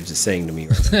everything Wizards is saying to me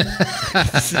right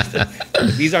now.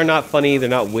 These are not funny. They're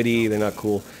not witty. They're not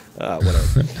cool.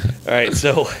 Whatever. All right,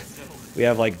 so we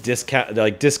have like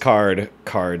discard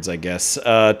cards, I guess.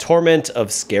 Torment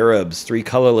of Scarabs, 3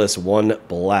 colorless, 1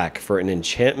 black for an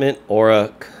enchantment or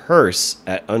a curse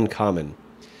at uncommon.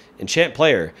 Enchant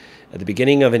player. At the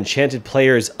beginning of enchanted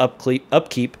player's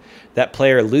upkeep, that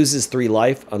player loses 3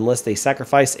 life unless they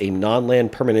sacrifice a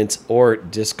non-land permanent or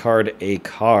discard a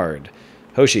card.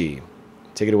 Hoshi,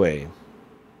 take it away.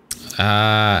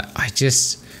 I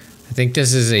think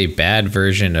this is a bad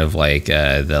version of like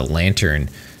the lantern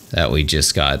that we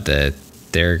just got, the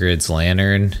Theragrid's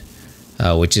Lantern,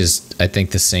 which is I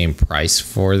think the same price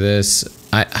for this.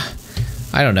 I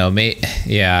don't know, mate.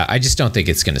 Yeah, I just don't think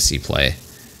it's gonna see play.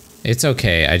 It's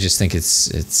okay. I just think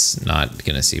it's not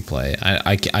gonna see play.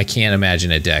 I can't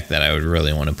imagine a deck that I would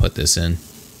really want to put this in.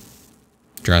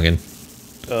 Drunken.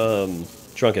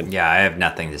 Drunken. Yeah, I have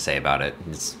nothing to say about it.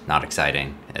 It's not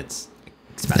exciting. It's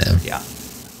expensive. Yeah.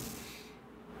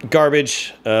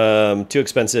 Garbage. Too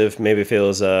expensive. Maybe if it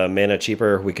was mana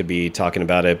cheaper, we could be talking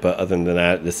about it. But other than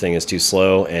that, this thing is too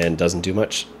slow and doesn't do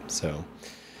much. So.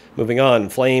 Moving on,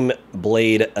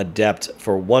 Flameblade Adept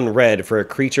for 1 red for a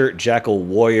creature Jackal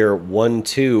Warrior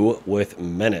 1/2 with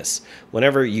Menace.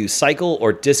 Whenever you cycle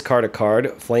or discard a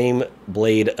card,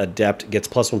 Flameblade Adept gets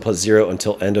 +1/+0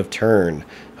 until end of turn.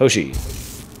 Hoshi.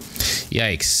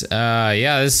 Yikes.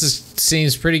 Yeah,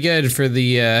 seems pretty good for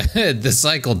the the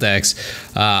cycle decks.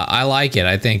 I like it.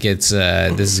 I think it's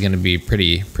this is going to be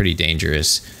pretty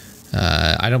dangerous.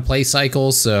 I don't play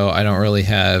cycles, so I don't really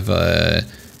have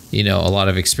a lot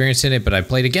of experience in it, but I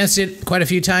played against it quite a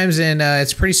few times, and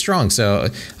it's pretty strong. So,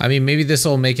 I mean, maybe this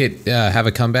will make it have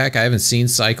a comeback. I haven't seen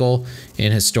Cycle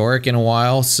in Historic in a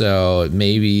while, so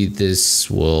maybe this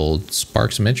will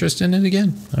spark some interest in it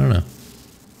again. I don't know.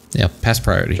 Yeah, pass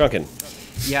priority. Drunken.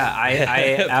 Yeah,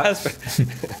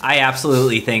 I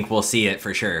absolutely think we'll see it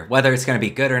for sure. Whether it's going to be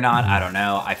good or not, I don't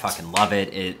know. I fucking love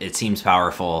it. It seems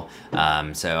powerful.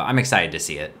 So I'm excited to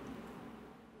see it.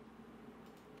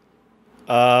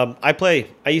 I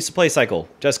used to play Cycle,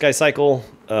 Jeskai Cycle,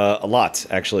 a lot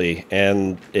actually,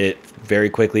 and it very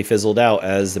quickly fizzled out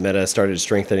as the meta started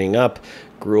strengthening up.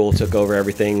 Gruul took over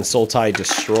everything, Sultai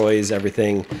destroys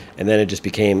everything, and then it just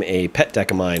became a pet deck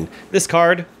of mine. This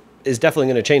card is definitely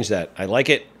going to change that. I like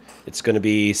it. It's going to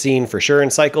be seen for sure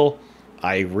in Cycle.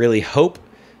 I really hope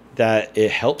that it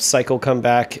helps Cycle come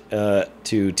back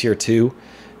to tier 2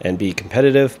 and be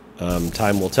competitive.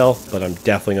 Time will tell, but I'm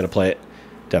definitely going to play it.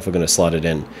 Definitely going to slot it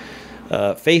in.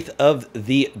 Faith of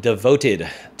the Devoted.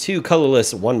 2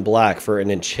 colorless, 1 black for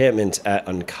an enchantment at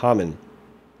uncommon.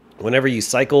 Whenever you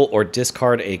cycle or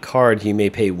discard a card, you may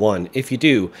pay 1. If you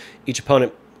do, each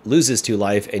opponent loses 2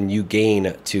 life and you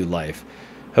gain 2 life.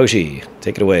 Hoshi,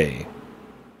 take it away.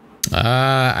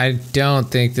 I don't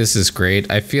think this is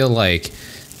great. I feel like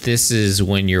this is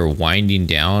when you're winding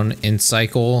down in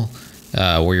Cycle,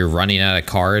 where you're running out of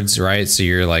cards, right? So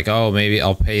you're like, oh, maybe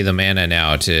I'll pay the mana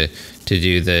now to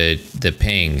do the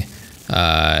ping.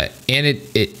 And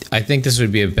I think this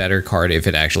would be a better card if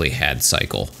it actually had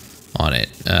Cycle on it,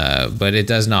 but it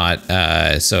does not.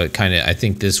 So it kind of, I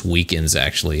think this weakens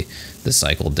actually the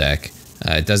Cycle deck.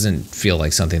 It doesn't feel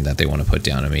like something that they want to put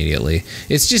down immediately.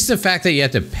 It's just the fact that you have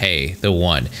to pay the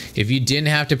 1. If you didn't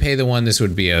have to pay the 1, this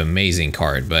would be an amazing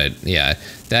card. But yeah,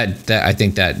 that I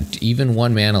think that even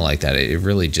 1 mana like that, it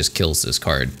really just kills this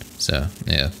card. So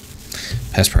yeah,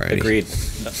 pass priority. Agreed.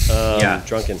 Yeah,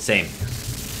 Drunken. Same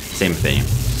opinion.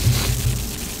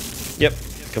 Yep,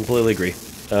 completely agree.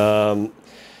 All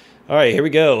right, here we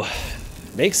go.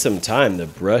 Make some time to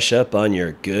brush up on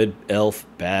your good elf,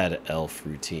 bad elf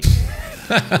routine.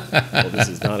 Well, this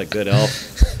is not a good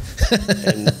elf,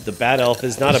 and the bad elf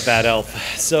is not a bad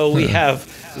elf. So we have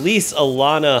Lys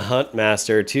Alana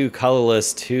Huntmaster, 2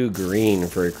 colorless, 2 green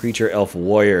for a creature elf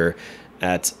warrior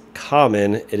at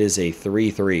common. It is a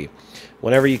 3/3.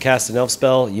 Whenever you cast an elf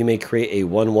spell, you may create a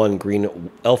 1/1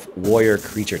 green elf warrior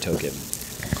creature token.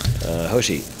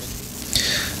 Hoshi.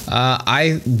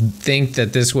 I think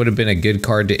that this would have been a good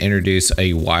card to introduce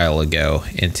a while ago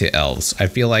into elves. I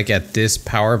feel like at this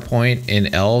power point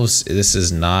in elves, this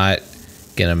is not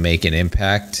going to make an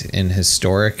impact in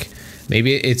Historic.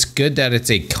 Maybe it's good that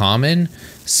it's a common.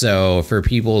 So for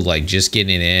people like just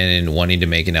getting in and wanting to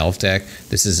make an elf deck,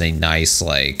 this is a nice,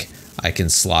 like, I can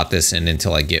slot this in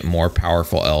until I get more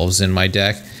powerful elves in my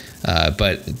deck.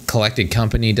 But Collected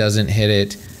Company doesn't hit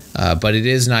it. But it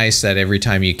is nice that every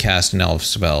time you cast an elf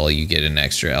spell, you get an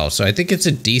extra elf. So I think it's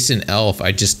a decent elf.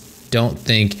 I just don't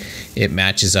think it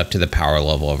matches up to the power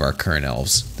level of our current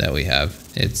elves that we have.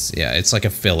 It's like a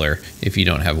filler if you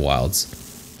don't have wilds.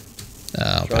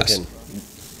 I'll pass.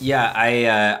 Yeah, I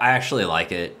actually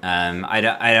like it.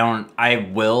 I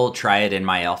will try it in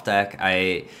my elf deck.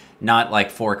 Not like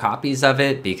 4 copies of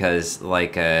it because,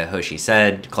 like Hoshi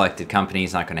said, Collected Company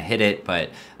is not going to hit it,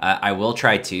 but I will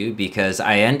try 2 because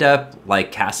I end up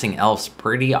like casting elves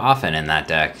pretty often in that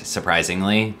deck,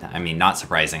 surprisingly. I mean, not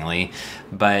surprisingly,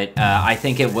 but I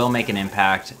think it will make an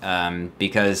impact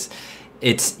because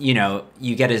it's,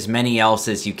 you get as many elves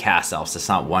as you cast elves. It's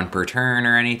not 1 per turn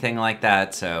or anything like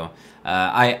that, so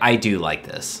I do like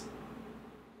this.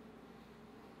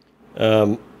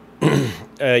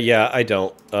 Yeah, I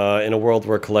don't. In a world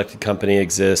where Collected Company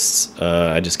exists,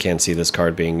 I just can't see this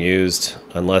card being used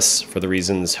unless for the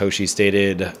reasons Hoshi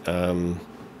stated.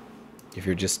 If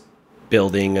you're just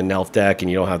building an elf deck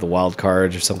and you don't have the wild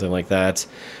cards or something like that,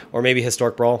 or maybe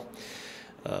Historic Brawl.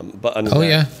 But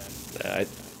under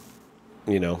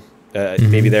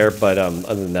maybe there. But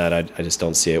other than that, I just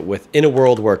don't see it in a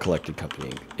world where Collected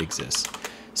Company exists.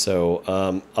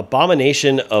 So,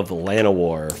 Abomination of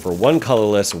Llanowar for 1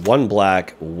 colorless, 1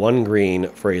 black, 1 green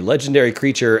for a legendary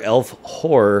creature elf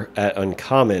horror at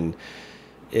uncommon.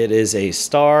 It is a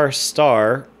star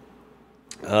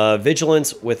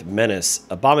vigilance with menace.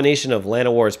 Abomination of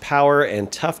Llanowar's power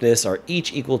and toughness are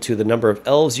each equal to the number of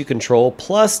elves you control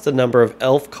plus the number of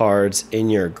elf cards in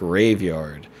your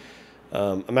graveyard.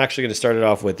 I'm actually going to start it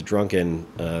off with Drunken,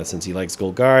 since he likes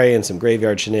Golgari and some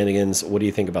graveyard shenanigans. What do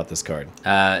you think about this card?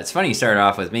 It's funny you started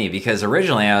off with me, because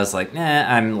originally I was like,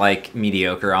 I'm like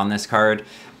mediocre on this card.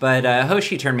 But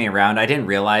Hoshi turned me around. I didn't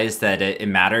realize that it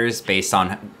matters based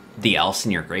on the elves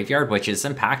in your graveyard, which is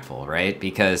impactful, right?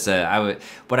 Because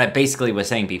what I basically was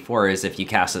saying before is if you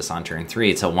cast this on turn 3,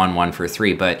 it's a 1/1 for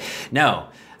 3. But no,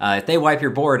 if they wipe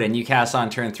your board and you cast on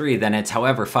turn 3, then it's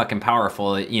however fucking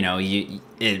powerful,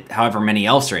 however many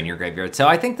elves are in your graveyard. So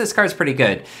I think this card's pretty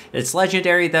good. It's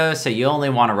legendary though, so you only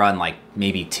want to run like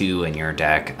maybe 2 in your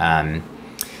deck.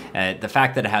 The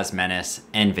fact that it has Menace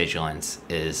and Vigilance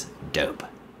is dope.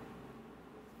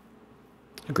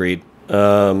 Agreed.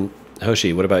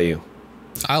 Hoshi, what about you?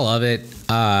 I love it.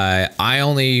 I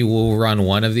only will run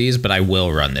one of these, but I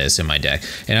will run this in my deck.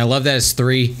 And I love that it's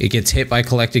 3. It gets hit by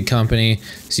Collected Company,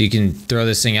 so you can throw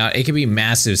this thing out. It can be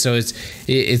massive. So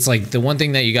it's like the one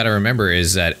thing that you got to remember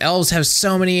is that elves have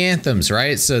so many anthems,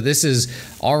 right? So this is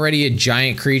already a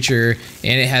giant creature,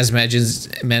 and it has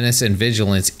Menace and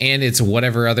Vigilance, and it's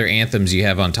whatever other anthems you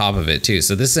have on top of it too.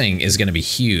 So this thing is going to be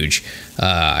huge,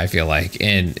 I feel like.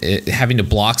 And having to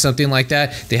block something like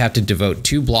that, they have to devote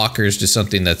 2 blockers to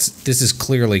something this is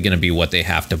clearly going to be what they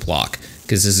have to block,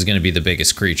 because this is going to be the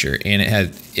biggest creature,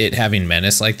 and it having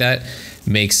Menace like that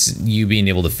makes you being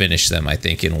able to finish them, I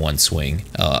think, in one swing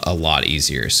a lot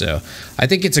easier. So I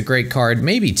think it's a great card,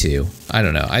 maybe 2. I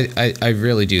don't know. I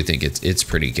really do think it's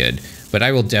pretty good, but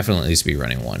I will definitely at least be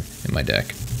running 1 in my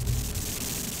deck.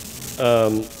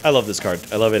 I love this card.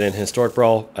 I love it in Historic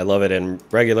Brawl. I love it in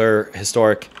regular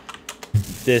Historic.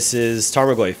 This is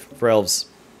Tarmogoyf for elves.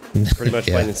 Pretty much.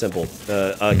 Yeah. Plain and simple.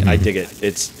 I dig it.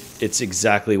 It's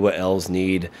exactly what elves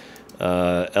need.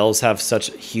 Elves have such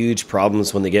huge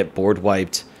problems when they get board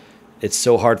wiped. It's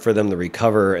so hard for them to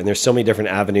recover, and there's so many different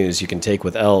avenues you can take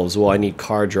with elves. Well, I need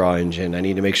card draw engine. I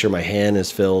need to make sure my hand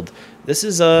is filled. This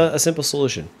is a simple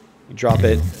solution. You drop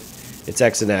it. It's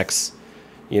X and X.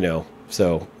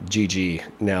 So GG.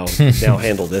 Now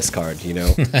handle this card.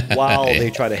 While they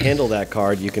try to handle that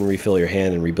card, you can refill your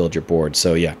hand and rebuild your board.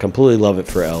 So yeah, completely love it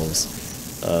for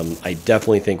elves. I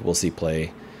definitely think we'll see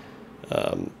play,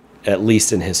 at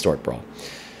least in Historic Brawl.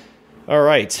 All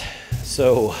right.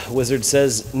 So Wizard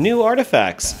says, new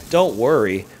artifacts. Don't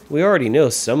worry. We already know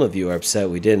some of you are upset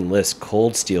we didn't list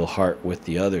Coldsteel Heart with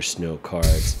the other snow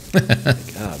cards.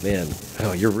 Man.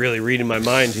 Oh, you're really reading my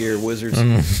mind here, Wizards.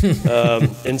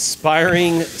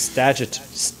 Inspiring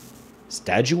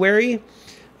Statuary.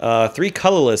 3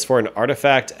 colorless for an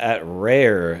artifact at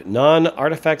rare.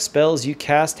 Non-artifact spells you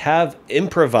cast have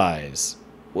Improvise.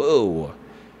 Whoa.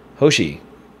 Hoshi,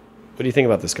 what do you think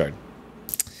about this card?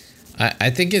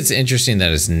 I think it's interesting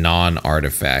that it's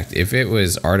non-artifact. If it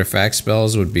was artifact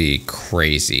spells, would be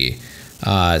crazy.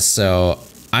 So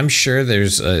I'm sure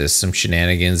there's some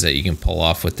shenanigans that you can pull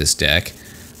off with this deck.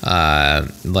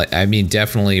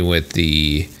 Definitely with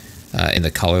the in the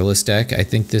colorless deck, I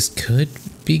think this could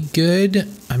be good.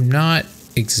 I'm not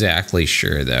exactly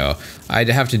sure though. I'd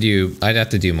have to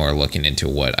do more looking into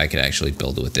what I could actually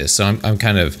build with this. So I'm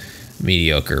kind of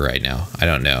mediocre right now. I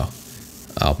don't know.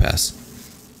 I'll pass.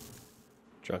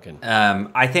 Drunken.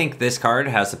 I think this card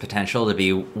has the potential to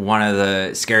be one of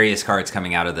the scariest cards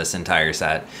coming out of this entire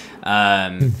set.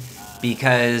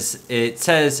 Because it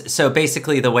says, so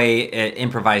basically the way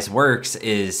Improvise works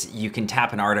is you can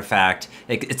tap an artifact.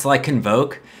 It's like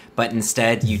Convoke, but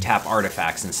instead you tap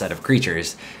artifacts instead of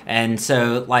creatures. And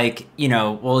so,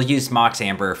 we'll use Mox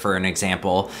Amber for an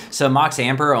example. So Mox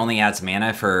Amber only adds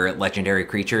mana for legendary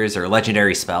creatures or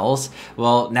legendary spells.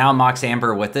 Well, now Mox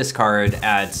Amber with this card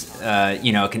adds,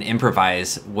 can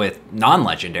improvise with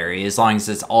non-legendary as long as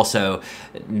it's also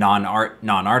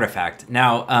non-artifact.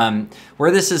 Now,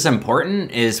 where this is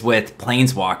important is with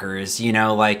Planeswalkers.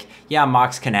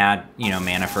 Mox can add,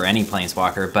 mana for any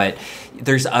Planeswalker, but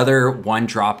there's other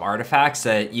 1-drop artifacts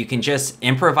that you can just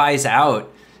improvise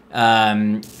out.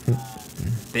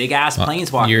 Big ass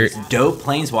Planeswalkers, dope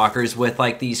Planeswalkers with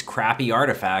these crappy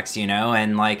artifacts,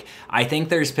 and I think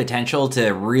there's potential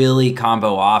to really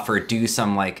combo off or do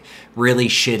some really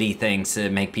shitty things to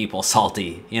make people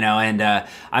salty, and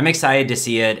I'm excited to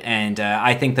see it, and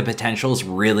I think the potential's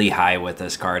really high with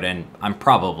this card, and I'm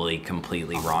probably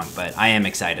completely wrong, but I am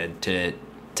excited to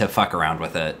fuck around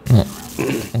with it.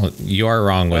 Well, you are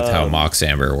wrong with how Mox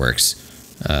Amber works.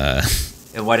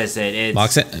 What is it?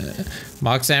 It's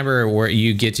Mox Amber, where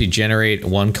you get to generate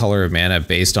 1 color of mana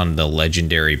based on the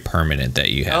legendary permanent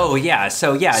that you have. Oh yeah,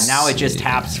 so yeah, now it just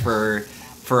taps for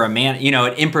a mana.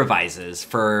 It improvises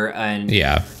for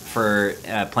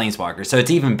Planeswalker. So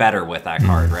it's even better with that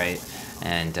card, right?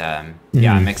 And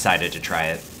I'm excited to try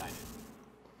it.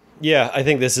 Yeah, I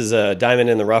think this is a diamond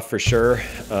in the rough for sure.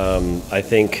 I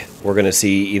think we're going to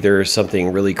see either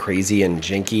something really crazy and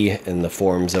janky in the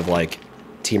forms of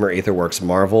Teamer Aetherworks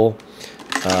Marvel,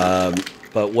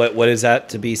 But what is that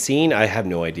to be seen? I have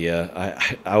no idea.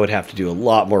 I would have to do a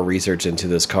lot more research into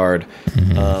this card.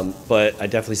 But I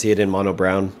definitely see it in mono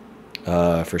brown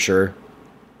for sure.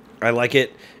 I like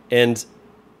it, and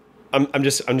I'm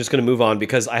just going to move on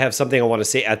because I have something I want to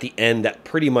say at the end that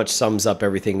pretty much sums up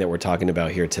everything that we're talking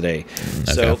about here today.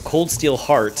 Okay. So Coldsteel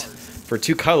Heart for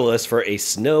 2 colorless for a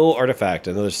snow artifact,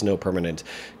 another snow permanent.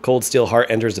 Coldsteel Heart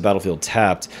enters the battlefield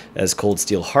tapped. As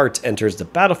Coldsteel Heart enters the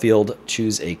battlefield,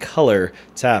 choose a color,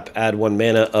 tap, add 1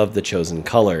 mana of the chosen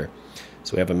color.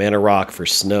 So we have a mana rock for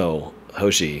snow.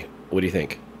 Hoshi, what do you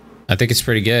think? I think it's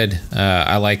pretty good.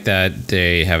 I like that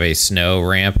they have a snow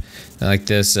ramp like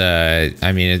this.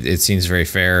 I mean, it seems very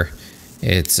fair.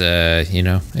 It's you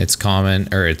know, it's common,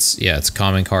 or it's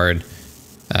common card.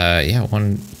 Yeah,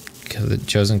 1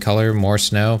 chosen color, more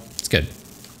snow. It's good.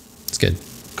 It's good.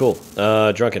 Cool.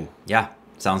 Drunken. Yeah,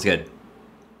 sounds good.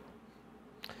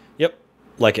 Yep,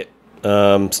 like it.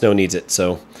 Snow needs it.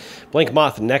 So,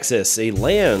 Blinkmoth Nexus, a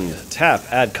land, tap,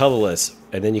 add colorless,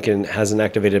 and then you can has an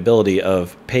activated ability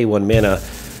of pay 1 mana,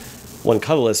 1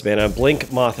 colorless mana.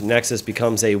 Blinkmoth Nexus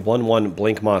becomes a 1/1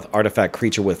 Blinkmoth artifact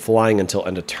creature with flying until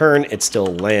end of turn. It's still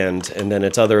land, and then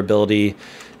its other ability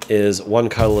is 1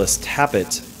 colorless, tap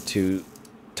it to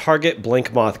target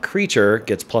Blinkmoth creature,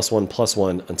 gets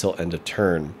 +1/+1 until end of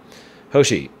turn.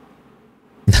 Hoshi.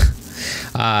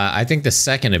 I think the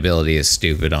second ability is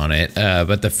stupid on it,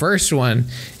 but the first one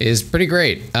is pretty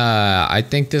great. I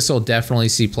think this will definitely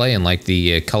see play in like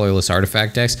the colorless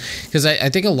artifact decks, because I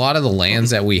think a lot of the lands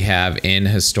that we have in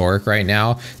Historic right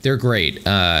now, they're great,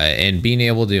 and being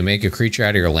able to make a creature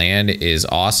out of your land is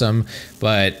awesome,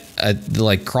 but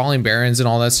like Crawling Barrens and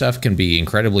all that stuff can be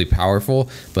incredibly powerful,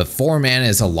 but 4 mana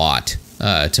is a lot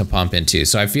to pump into.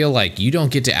 So I feel like you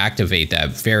don't get to activate that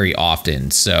very often.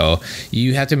 So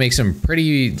you have to make some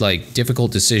pretty like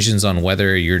difficult decisions on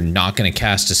whether you're not going to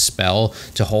cast a spell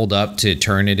to hold up to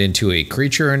turn it into a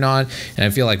creature or not. And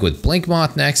I feel like with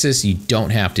Blinkmoth Nexus, you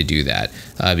don't have to do that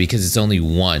because it's only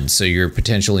 1. So you're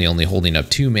potentially only holding up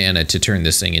 2 mana to turn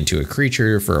this thing into a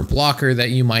creature for a blocker that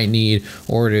you might need,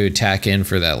 or to attack in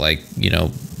for that, like, you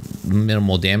know,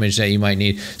 minimal damage that you might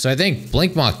need. So I think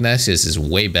Blinkmoth Nexus is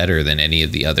way better than any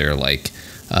of the other like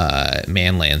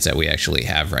man lands that we actually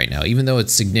have right now, even though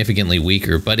it's significantly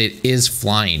weaker, but it is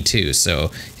flying too,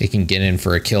 so it can get in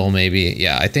for a kill maybe.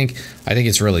 Yeah, I think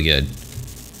it's really good.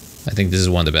 I think this is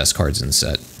one of the best cards in the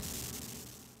set.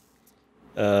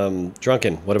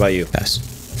 Drunken, what about you? Yes.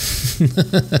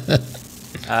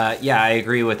 Yeah, I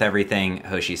agree with everything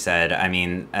Hoshi said. I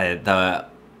mean, the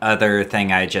other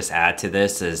thing I just add to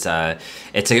this is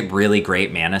it's a really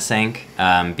great mana sink,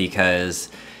 because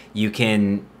you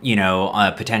can, you know,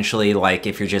 potentially, like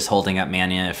if you're just holding up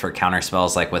mana for counter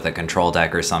spells, like with a control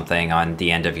deck or something, on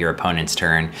the end of your opponent's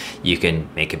turn, you can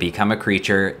make it become a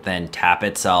creature, then tap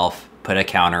itself, put a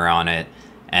counter on it,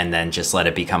 and then just let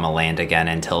it become a land again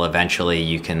until eventually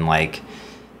you can, like,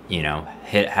 you know,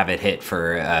 have it hit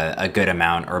for a good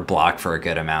amount or block for a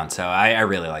good amount. So I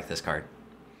really like this card.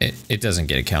 It doesn't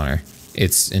get a counter.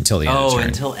 It's until the end of turn. Oh,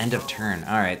 until end of turn.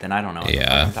 All right, then I don't know what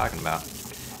I'm talking about.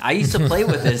 I used to play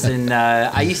with this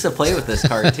I used to play with this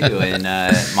card too in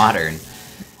Modern.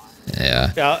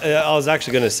 Yeah. I was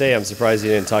actually going to say, I'm surprised you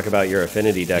didn't talk about your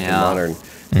affinity deck in Modern,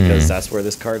 because that's where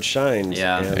this card shines.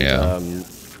 Yeah. And,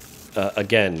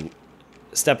 again,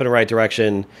 step in the right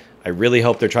direction. I really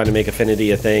hope they're trying to make affinity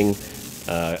a thing.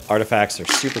 Artifacts are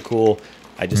super cool.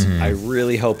 I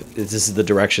really hope this is the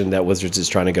direction that Wizards is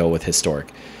trying to go with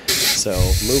Historic. So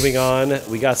moving on,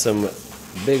 we got some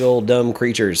big old dumb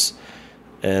creatures.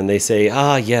 And they say,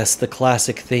 ah, yes, the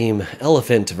classic theme,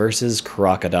 elephant versus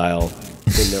crocodile.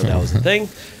 Didn't know that was a thing.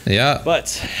 Yeah.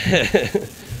 But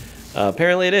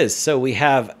apparently it is. So we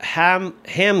have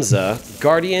Hamza,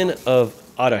 Guardian of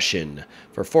Arashin.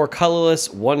 For 4 colorless,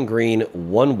 1 green,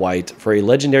 1 white, for a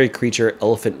legendary creature,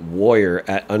 Elephant Warrior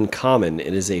at uncommon.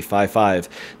 It is a 5/5.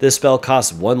 This spell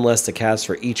costs 1 less to cast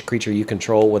for each creature you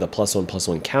control with a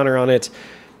 +1/+1 counter on it.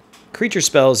 Creature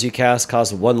spells you cast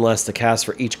cost 1 less to cast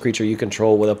for each creature you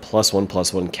control with a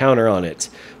 +1/+1 counter on it.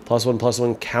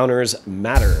 +1/+1 counters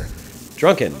matter.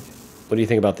 Drunken, what do you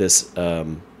think about this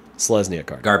Selesnya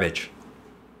card? Garbage.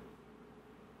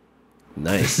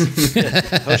 Nice.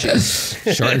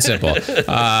 Short and simple.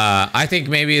 I think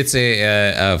maybe it's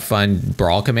a fun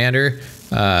brawl commander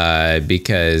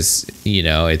because, you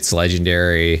know, it's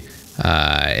legendary.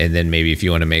 And then maybe if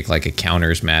you want to make like a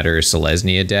counters matter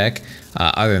Selesnya deck.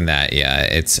 Other than that, yeah,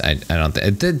 I don't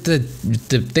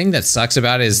the thing that sucks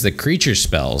about it is the creature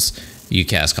spells you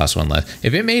cast cost 1 less.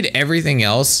 If it made everything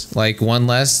else like 1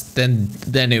 less, then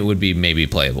it would be maybe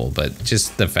playable. But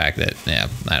just the fact that, yeah,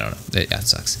 I don't know, it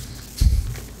sucks.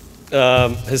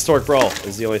 Historic Brawl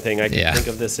is the only thing I can think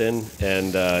of this in.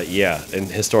 And in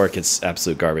Historic, it's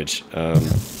absolute garbage.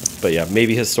 But yeah,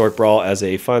 maybe Historic Brawl as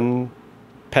a fun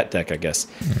pet deck, I guess.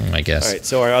 I guess. All right,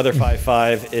 so our other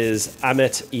 5/5 is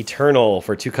Ammit Eternal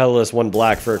for 2 colorless, 1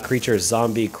 black for a creature,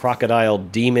 zombie, crocodile,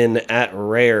 demon at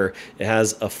rare. It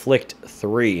has Afflict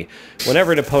 3.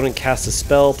 Whenever an opponent casts a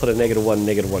spell, put a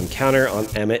 -1/-1 counter on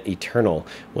Ammit Eternal.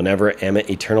 Whenever Ammit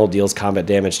Eternal deals combat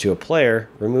damage to a player,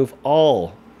 remove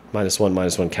all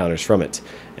 -1/-1 counters from it.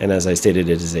 And as I stated,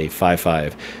 it is a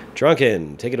 5/5.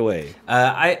 Drunken, take it away.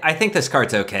 I think this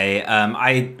card's okay.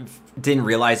 I didn't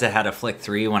realize it had Afflict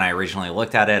 3 when I originally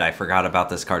looked at it. I forgot about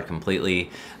this card completely.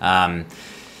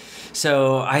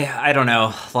 So I don't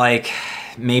know. Like,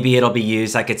 maybe it'll be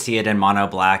used. I could see it in mono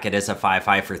black. It is a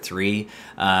 5/5 for 3.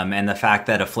 And the fact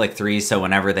that Afflict 3, so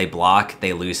whenever they block,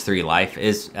 they lose 3 life,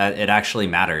 is it actually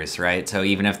matters, right? So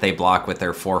even if they block with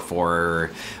their 4/4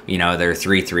 or, their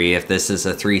 3/3, if this is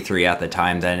a 3/3 at the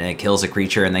time, then it kills a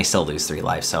creature and they still lose 3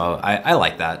 life. So I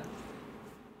like that.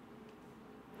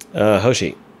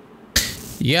 Hoshi.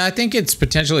 Yeah, I think it's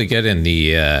potentially good in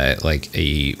the like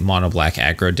a mono black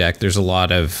aggro deck. There's a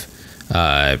lot of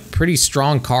pretty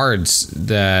strong cards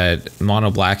that mono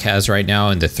black has right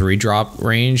now in the 3-drop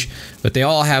range, but they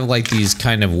all have like these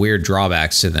kind of weird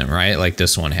drawbacks to them, right? Like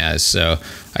this one has. So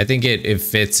I think it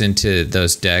fits into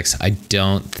those decks. I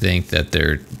don't think that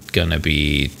they're gonna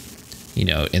be,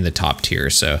 in the top tier.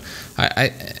 So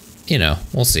I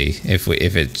we'll see if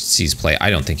it sees play. I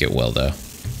don't think it will though.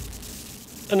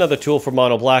 Another tool for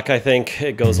mono black, I think.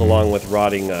 It goes along with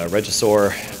Rotting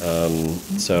Regisaur.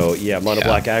 Mono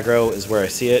black aggro is where I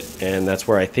see it, and that's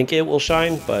where I think it will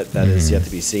shine, but that is yet to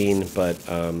be seen. But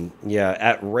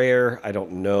at rare, I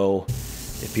don't know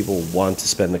if people want to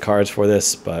spend the cards for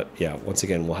this, but yeah, once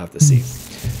again, we'll have to see.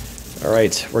 All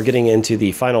right, we're getting into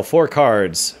the final 4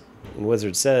 cards. And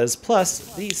Wizard says, plus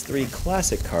these 3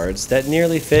 classic cards that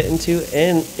nearly fit into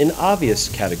an obvious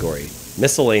category,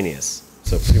 miscellaneous.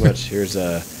 So pretty much here's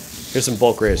some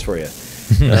bulk rares for you.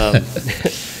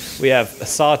 We have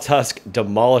Sawtusk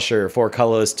Demolisher, 4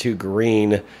 colors, 2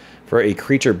 green for a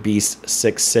creature beast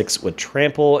 6/6 with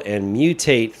trample and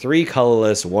mutate, 3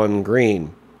 colorless, 1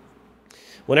 green.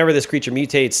 Whenever this creature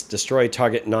mutates, destroy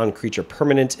target non-creature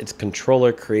permanent. Its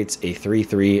controller creates a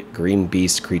 3/3 green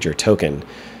beast creature token.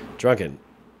 Drunken.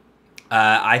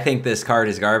 I think this card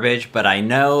is garbage, but I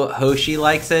know Hoshi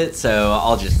likes it, so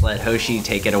I'll just let Hoshi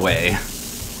take it away.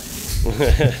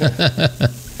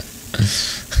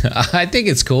 I think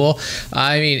it's cool.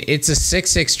 I mean, it's a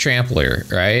 6/6 trampler,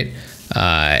 right?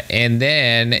 And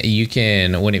then you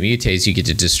can, when it mutates, you get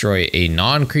to destroy a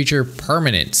non-creature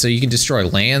permanent. So you can destroy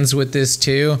lands with this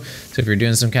too. So if you're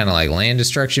doing some kind of like land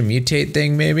destruction mutate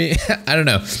thing, maybe, I don't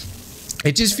know.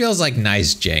 It just feels like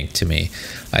nice jank to me,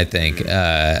 I think.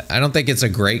 I don't think it's a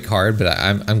great card, but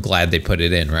I'm glad they put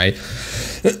it in, right?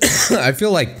 I feel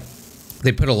like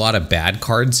they put a lot of bad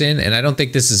cards in, and I don't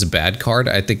think this is a bad card.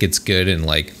 I think it's good in,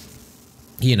 like,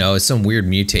 some weird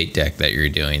mutate deck that you're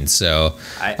doing. So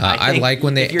I like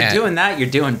when they... If you're doing that, you're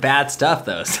doing bad stuff,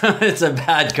 though. So it's a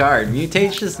bad card.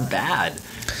 Mutate's just bad.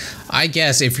 I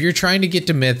guess if you're trying to get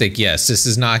to Mythic, yes, this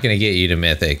is not going to get you to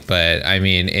Mythic. But I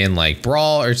mean, in like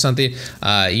Brawl or something,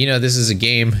 this is a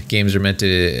game. Games are meant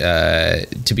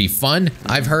to be fun.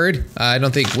 I've heard. I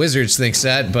don't think Wizards thinks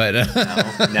that, but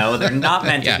no, they're not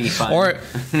meant to be fun.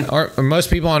 Or most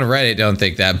people on Reddit don't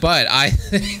think that. But I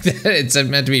think that it's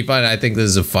meant to be fun. I think this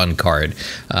is a fun card,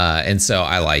 and so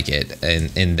I like it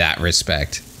in that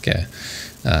respect. Okay,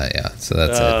 so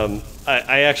that's it.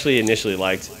 I actually initially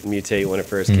liked Mutate when it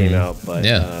first came out, but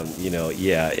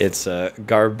it's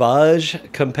garbage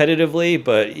competitively.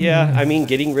 But I mean,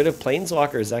 getting rid of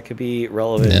Planeswalkers, that could be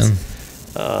relevant.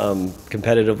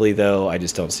 Competitively, though, I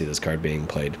just don't see this card being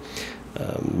played.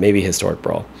 Maybe Historic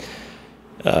Brawl.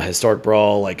 Historic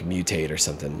Brawl, like Mutate or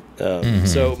something.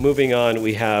 So moving on,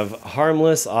 we have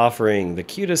Harmless Offering, the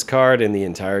cutest card in the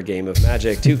entire game of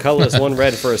Magic. 2 colorless, 1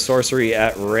 red for a sorcery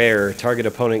at rare. Target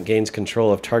opponent gains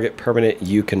control of target permanent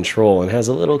you control, and has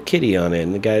a little kitty on it.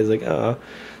 And the guy's like,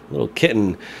 little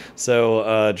kitten.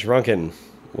 So, Drunken,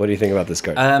 what do you think about this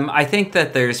card? I think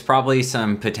that there's probably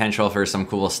some potential for some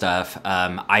cool stuff.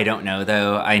 I don't know,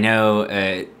 though. I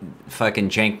know fucking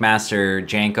Jank Master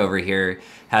Jank over here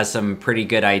has some pretty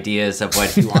good ideas of what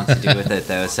he wants to do with it,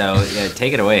 though. So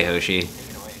take it away, Hoshi.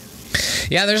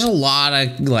 Yeah, there's a lot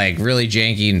of like really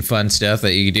janky and fun stuff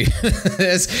that you can do.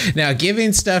 This now,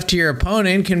 giving stuff to your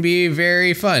opponent can be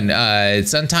very fun.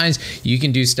 Sometimes you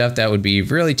can do stuff that would be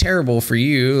really terrible for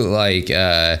you, like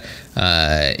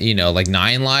like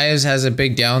 9 lives has a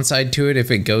big downside to it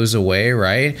if it goes away,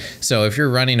 right? So if you're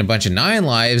running a bunch of 9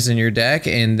 lives in your deck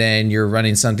and then you're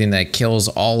running something that kills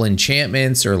all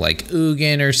enchantments or like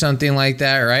Ugin or something like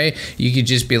that, right? You could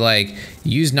just be like,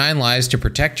 use 9 lives to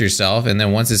protect yourself, and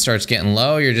then once it starts getting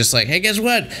low, you're just like, hey, guess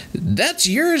what? That's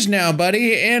yours now,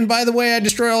 buddy. And by the way, I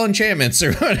destroy all enchantments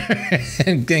or whatever,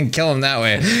 and kill them that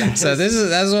way. So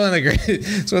that's one of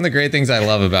the great things I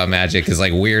love about Magic is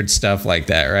like weird stuff like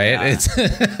that, right? Yeah. It's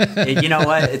you know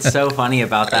what? It's so funny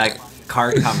about that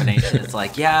card combination. It's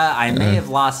like, yeah, I may have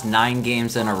lost 9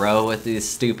 games in a row with this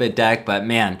stupid deck, but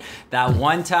man, that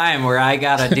one time where I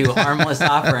gotta do Harmless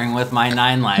Offering with my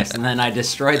 9 lives and then I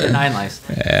destroyed the 9 lives.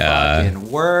 Fucking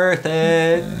worth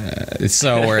it. It's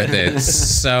so worth it.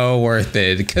 So worth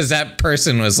it. Because that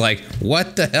person was like,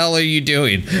 what the hell are you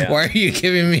doing? Yeah. Why are you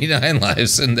giving me 9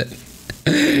 lives? And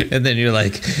then you're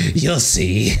like, you'll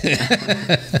see. You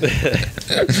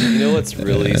know what's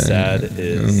really sad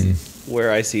is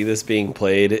where I see this being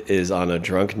played is on a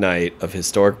drunk night of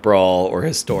Historic Brawl or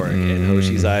Historic, and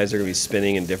Hoshi's eyes are going to be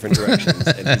spinning in different directions,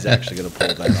 and he's actually going to pull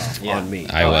that off on me.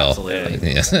 I will.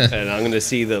 Absolutely. Yes. And I'm going to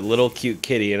see the little cute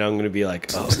kitty, and I'm going to be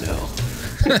like, oh no.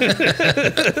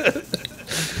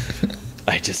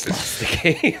 I just lost the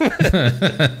game.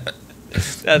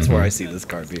 That's where I see this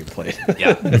card being played.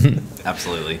 Yeah,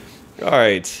 absolutely. All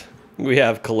right. We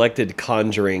have collected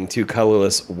Conjuring, 2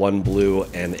 colorless, 1 blue,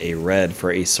 and a red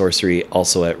for a sorcery,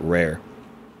 also at rare.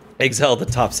 Exile the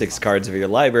top 6 cards of your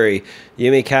library. You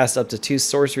may cast up to 2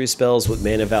 sorcery spells with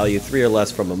mana value 3 or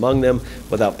less from among them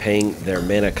without paying their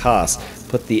mana cost.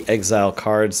 Put the exile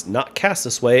cards not cast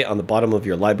this way on the bottom of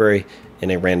your library in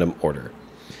a random order.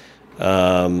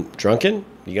 Drunken,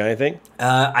 you got anything?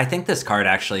 I think this card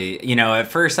actually, at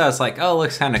first I was like, oh,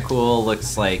 looks kind of cool.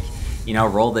 Looks like,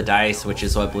 roll the dice, which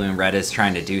is what blue and red is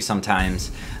trying to do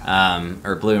sometimes,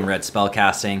 or blue and red spell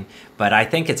casting. But I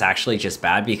think it's actually just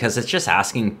bad because it's just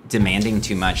demanding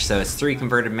too much. So it's 3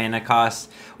 converted mana costs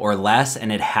or less,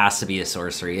 and it has to be a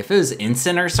sorcery. If it was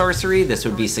instant or sorcery, this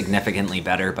would be significantly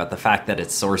better. But the fact that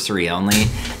it's sorcery only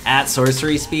at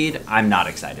sorcery speed, I'm not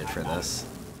excited for this.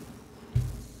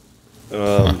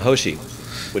 Hoshi,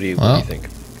 what do you think?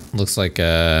 Looks like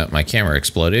my camera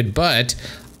exploded, but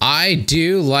I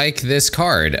do like this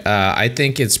card. I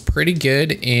think it's pretty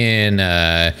good in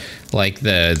like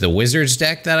the Wizards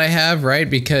deck that I have, right?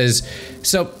 Because,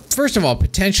 so first of all,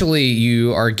 potentially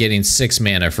you are getting 6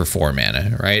 mana for 4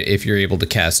 mana, right? If you're able to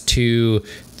cast 2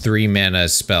 3 mana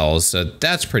spells, so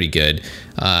that's pretty good.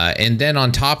 And then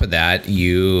on top of that,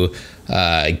 you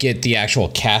get the actual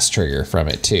cast trigger from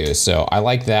it too. So I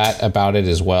like that about it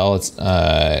as well. It's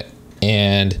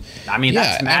and I mean,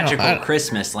 that's magical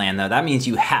Christmas land, though. That means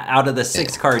out of the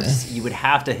 6 cards, you would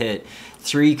have to hit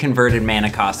 3 converted mana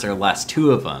costs or less,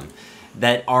 2 of them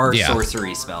that are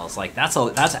sorcery spells. Like that's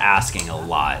asking a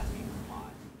lot.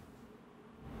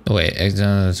 Wait,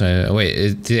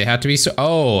 do they have to be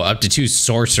up to 2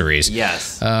 sorceries?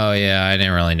 Yes. Oh yeah, I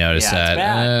didn't really notice that.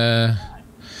 Bad.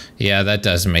 Yeah, that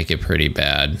does make it pretty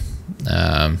bad.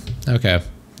 Okay.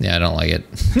 Yeah, I don't like it.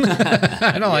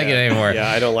 I don't like it anymore.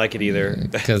 Yeah, I don't like it either.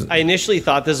 I initially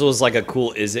thought this was like a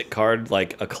cool Is It card,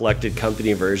 like a collected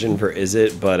company version for Is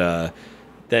It, but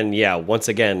then once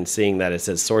again, seeing that it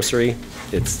says sorcery,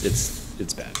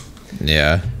 it's bad.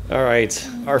 Yeah. All right,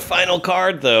 our final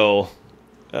card though.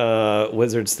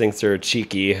 Wizards thinks they're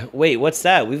cheeky. Wait, what's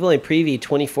that? We've only previewed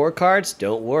 24 cards?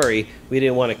 Don't worry. We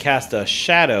didn't want to cast a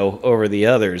shadow over the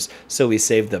others, so we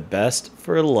saved the best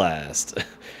for last.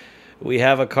 We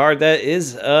have a card that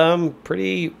is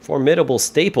pretty formidable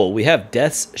staple. We have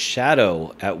Death's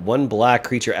Shadow at 1 black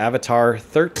creature avatar,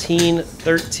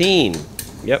 13/13.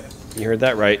 Yep, you heard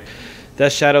that right.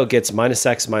 Death's Shadow gets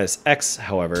 -X/-X,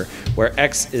 however, where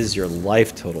X is your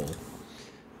life total.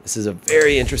 This is a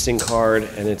very interesting card,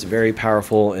 and it's very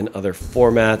powerful in other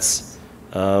formats.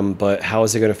 But how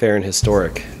is it going to fare in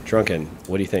Historic? Drunken,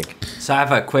 what do you think? So I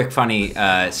have a quick funny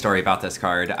story about this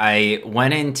card. I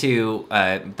went into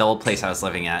the old place I was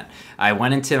living at. I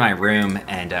went into my room,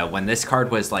 and when this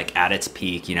card was like at its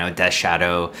peak, Death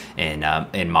Shadow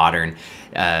in Modern,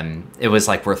 it was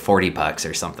like worth $40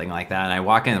 or something like that. And I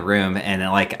walk in the room, and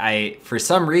for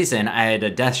some reason I had a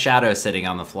Death Shadow sitting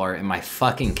on the floor, and my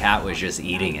fucking cat was just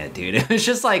eating it, dude. It was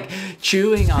just like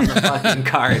chewing on the fucking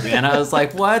card, man. I was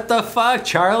like, what the fuck,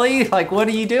 Charlie? Like, what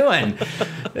are you doing?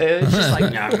 It was just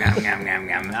like nom, nom, nom, nom,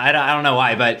 nom. I don't know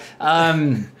why, but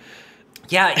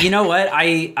yeah, you know what?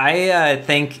 I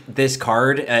think this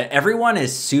card, everyone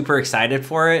is super excited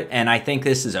for it, and I think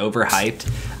this is overhyped.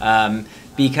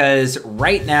 because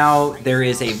right now there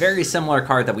is a very similar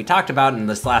card that we talked about in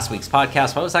this last week's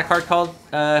podcast. What was that card called,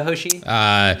 Hoshi?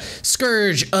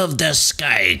 Scourge of the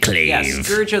Skyclave. Yeah,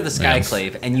 Scourge of the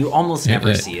Skyclave, and you almost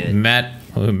never see it. Matt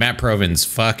Provins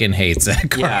fucking hates that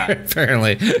card,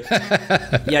 apparently.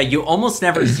 Yeah, you almost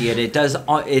never see it. It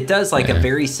does like a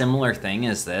very similar thing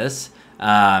as this.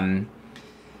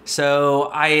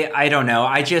 So I don't know.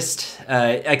 I just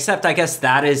except I guess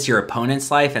that is your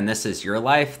opponent's life and this is your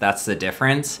life. That's the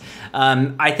difference.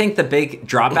 I think the big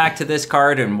drawback to this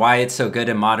card and why it's so good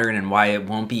in Modern and why it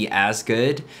won't be as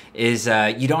good is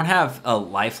you don't have a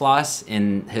life loss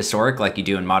in Historic like you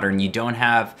do in Modern. You don't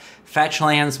have fetch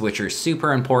lands, which are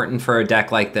super important for a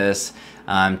deck like this.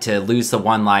 To lose the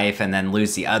one life and then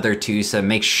lose the other two, so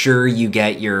make sure you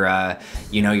get your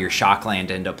your shock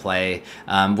land into play,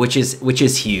 which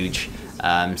is huge.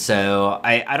 So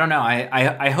I don't know.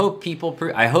 I hope people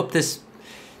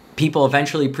people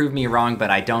eventually prove me wrong, but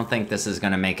I don't think this is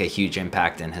going to make a huge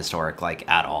impact in Historic like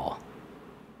at all.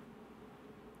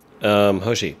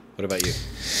 Hoshi, what about you?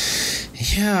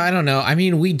 Yeah, I don't know. I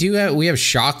mean, we have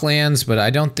shock lands, but I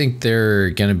don't think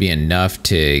they're going to be enough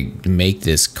to make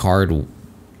this card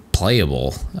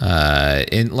playable.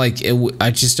 And like, I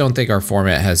just don't think our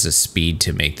format has the speed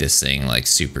to make this thing like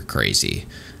super crazy.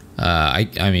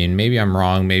 I mean, maybe I'm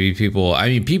wrong. Maybe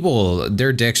people,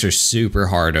 their decks are super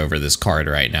hard over this card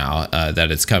right now,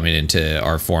 that it's coming into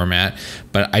our format.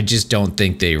 But I just don't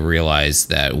think they realize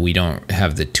that we don't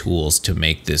have the tools to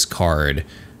make this card,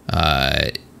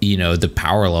 the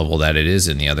power level that it is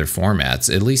in the other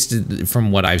formats, at least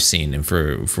from what I've seen and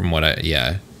from what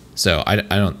so I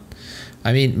don't,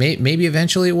 I mean, maybe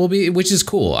eventually it will be, which is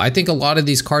cool. I think a lot of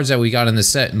these cards that we got in the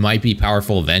set might be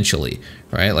powerful eventually,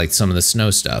 right? Like some of the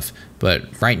snow stuff,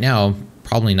 but right now,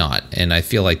 probably not. And I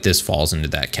feel like this falls into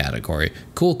that category.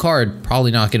 Cool card,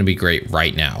 probably not going to be great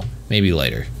right now, maybe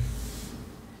later.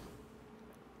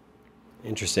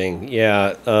 Interesting.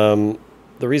 Yeah.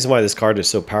 The reason why this card is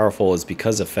so powerful is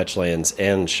because of fetch lands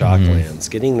and shock lands.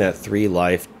 Getting that 3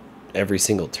 life every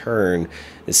single turn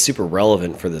is super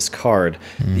relevant for this card.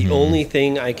 The only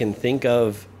thing I can think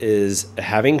of is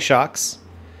having shocks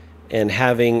and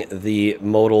having the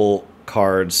modal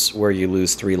cards where you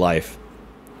lose 3 life,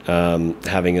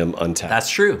 having them untapped. That's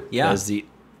true. Yeah. That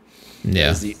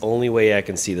is the only way I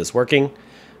can see this working.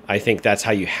 I think that's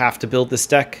how you have to build this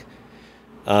deck.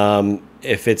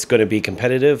 If it's going to be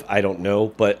competitive, I don't know,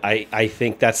 but I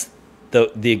think that's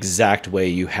the exact way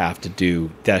you have to do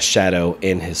Death Shadow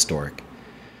in Historic.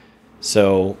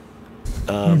 So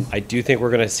I do think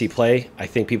we're going to see play. I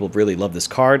think people really love this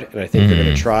card, and I think they're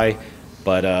going to try.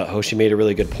 But Hoshi made a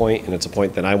really good point, and it's a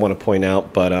point that I want to point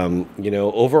out. But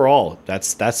overall,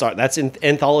 that's in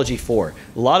Anthology 4.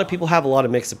 A lot of people have a lot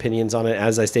of mixed opinions on it,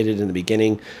 as I stated in the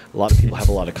beginning. A lot of people have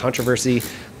a lot of controversy. A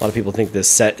lot of people think this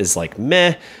set is like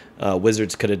meh.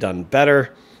 Wizards could have done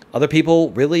better. Other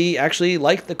people really actually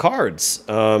like the cards.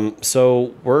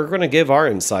 So we're going to give our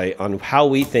insight on how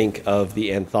we think of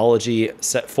the Anthology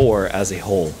Set 4 as a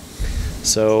whole.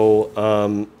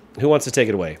 So who wants to take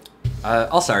it away?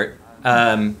 I'll start.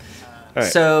 Right.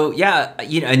 So yeah,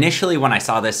 initially when I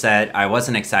saw this set, I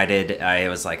wasn't excited. I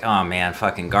was like, oh man,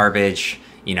 fucking garbage.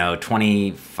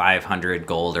 2,500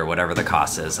 gold or whatever the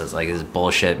cost is. I was like, this is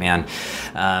bullshit, man.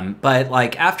 But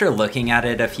like after looking at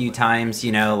it a few times,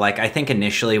 like I think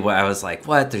initially what I was like,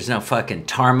 what? There's no fucking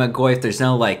Tarmogoyf. There's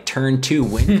no like turn 2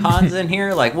 win cons in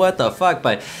here. Like what the fuck?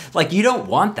 But like you don't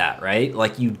want that, right?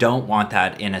 Like you don't want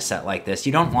that in a set like this.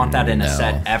 You don't want that in a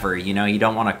set ever. You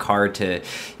don't want a card to,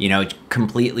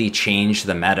 completely change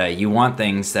the meta. You want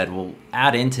things that will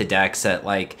add into decks that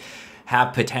like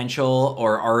have potential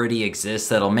or already exist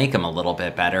that'll make them a little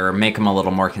bit better or make them a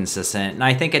little more consistent. And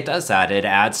I think it does that. It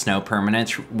adds snow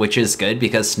permanence, which is good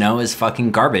because snow is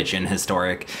fucking garbage in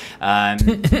Historic.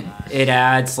 It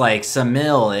adds like some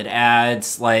mill. It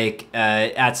adds like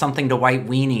adds something to white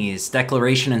weenies.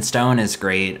 Declaration in stone is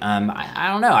great. I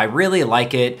don't know. I really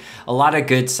like it. A lot of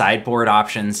good sideboard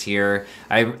options here.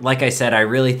 Like I said, I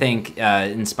really think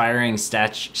inspiring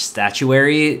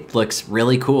statuary looks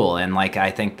really cool, and like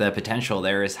I think the potential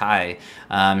there is high.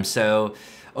 So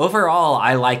overall,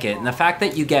 I like it, and the fact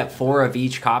that you get 4 of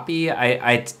each copy,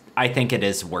 I think it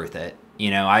is worth it.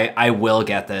 I will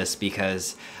get this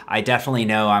because I definitely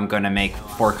know I'm going to make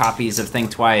 4 copies of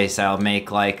Think Twice. I'll make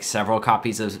like several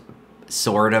copies of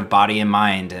Sword of Body and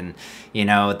Mind, and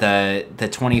the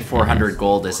 2,400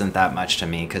 gold isn't that much to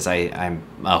me because I'm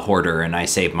a hoarder and I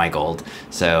save my gold.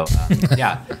 So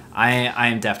yeah,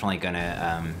 I'm definitely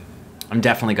gonna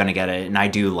get it, and I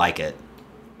do like it.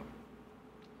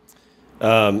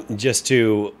 Just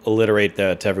to alliterate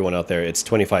that to everyone out there, it's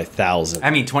 25,000. I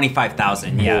mean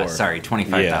 25,000. Yeah, More. sorry,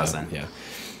 25,000.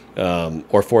 Yeah.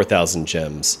 Or 4,000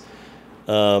 gems.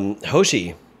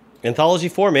 Hoshi, Anthology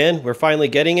 4, man. We're finally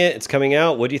getting it. It's coming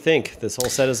out. What do you think? This whole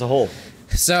set as a whole.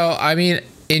 So, I mean,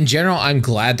 in general, I'm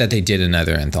glad that they did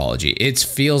another anthology. It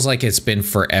feels like it's been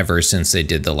forever since they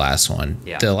did the last one.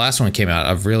 Yeah. The last one came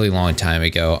out a really long time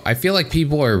ago. I feel like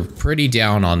people are pretty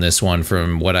down on this one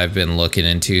from what I've been looking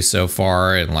into so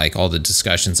far and like all the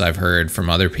discussions I've heard from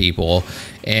other people.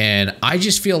 And I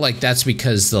just feel like that's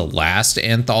because the last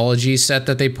anthology set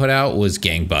that they put out was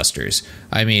gangbusters.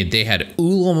 I mean, they had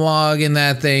Ulamog in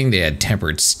that thing. They had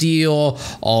Tempered Steel,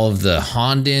 all of the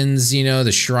Hondens, you know,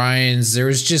 the shrines. There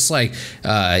was just like,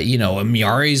 you know,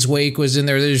 Amyari's Wake was in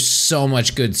there. There's so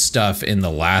much good stuff in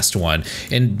the last one.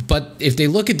 But if they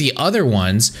look at the other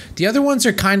ones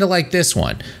are kind of like this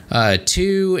one.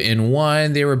 2 and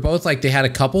 1, they were both like, they had a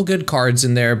couple good cards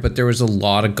in there, but there was a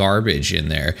lot of garbage in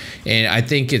there. And I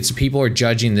think it's people are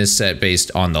judging this set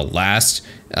based on the last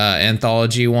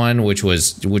anthology one, which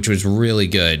was really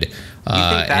good. You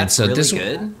think that's really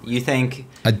good? You think?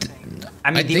 I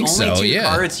mean, the only two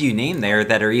cards you name there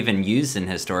that are even used in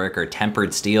Historic are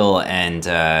Tempered Steel and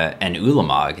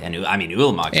Ulamog. And I mean,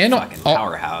 Ulamog's a fucking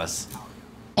powerhouse.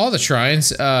 All the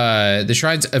shrines,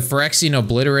 Phyrexian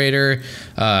Obliterator,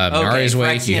 Mari's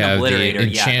Wake, you have the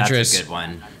Enchantress. Yeah, that's a good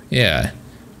one. Yeah.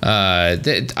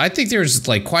 I think there's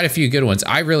like quite a few good ones.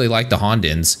 I really like the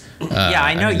Hondens. Yeah,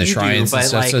 I know you do,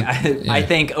 but like I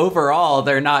think overall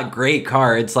they're not great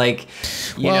cards. Like,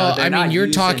 I mean,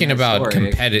 you're talking about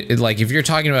competitive. Like, if you're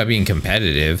talking about being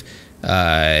competitive,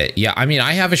 yeah. I mean,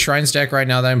 I have a Shrines deck right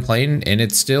now that I'm playing, and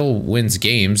it still wins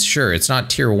games. Sure, it's not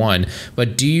tier 1,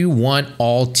 but do you want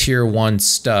all tier 1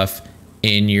 stuff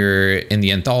in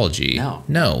the anthology?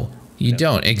 No. You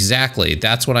don't. Exactly.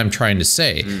 That's what I'm trying to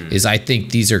say, is I think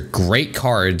these are great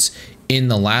cards in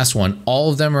the last one.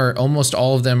 Almost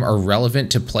all of them are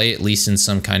relevant to play, at least in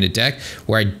some kind of deck,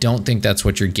 where I don't think that's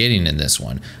what you're getting in this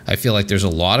one. I feel like there's a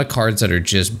lot of cards that are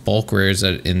just bulk rares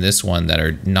in this one that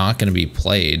are not going to be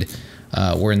played,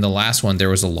 where in the last one there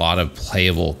was a lot of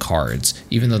playable cards,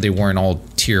 even though they weren't all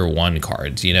tier 1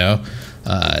 cards, you know?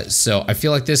 So I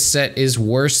feel like this set is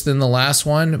worse than the last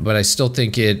one, but I still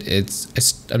think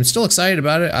I'm still excited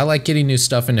about it. I like getting new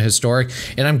stuff into Historic,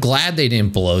 and I'm glad they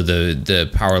didn't blow the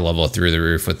power level through the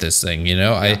roof with this thing. You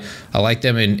know, yeah. I like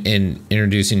them in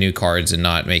introducing new cards and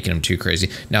not making them too crazy.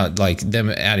 Now, like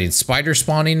them adding spider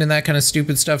spawning and that kind of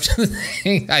stupid stuff to the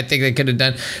thing, I think they could have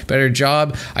done a better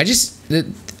job.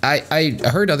 I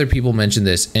heard other people mention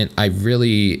this, and I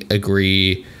really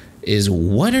agree. Is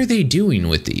what are they doing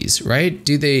with these, right?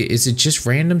 Is it just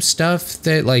random stuff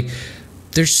that, like,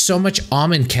 there's so much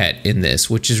Amonkhet in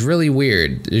this, which is really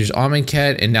weird. There's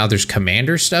Amonkhet, and now there's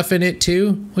Commander stuff in it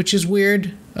too, which is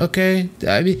weird. Okay,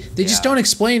 I mean, they just don't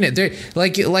explain it. They're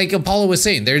like Apollo was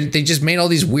saying, they just made all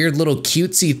these weird little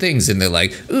cutesy things, and they're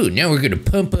like, ooh, now we're gonna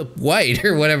pump up white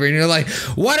or whatever, and you're like,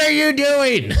 what are you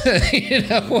doing? You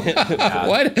know,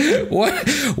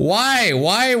 why,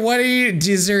 what are you?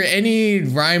 Is there any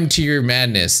rhyme to your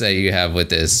madness that you have with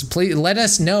this? Please let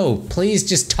us know. Please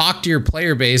just talk to your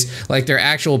player base like they're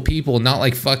actual people, not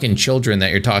like fucking children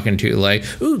that you're talking to. Like,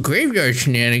 ooh, graveyard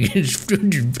shenanigans,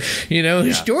 you know,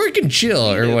 Historic and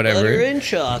chill. Or whatever.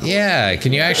 Yeah,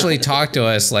 can you actually talk to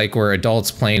us like we're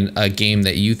adults playing a game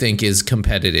that you think is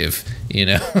competitive, you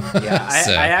know? Yeah,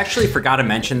 I actually forgot to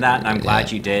mention that, and I'm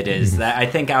glad you did, is that I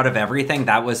think out of everything,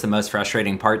 that was the most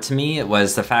frustrating part to me. It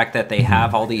was the fact that they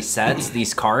have all these sets,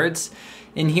 these cards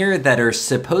in here that are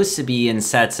supposed to be in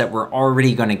sets that we're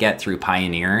already going to get through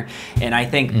Pioneer. And I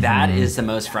think that is the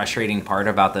most frustrating part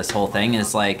about this whole thing,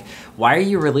 is like, why are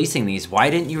you releasing these? Why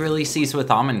didn't you release these with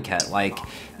Amonkhet? Like,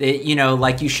 you know,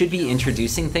 like, you should be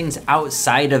introducing things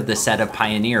outside of the set of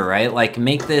Pioneer, right? Like,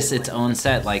 make this its own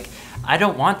set. Like, I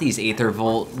don't want these Aether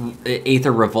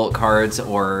Revolt cards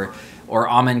or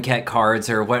Amonkhet cards,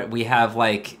 or what we have,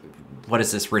 like, what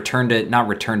is this? Not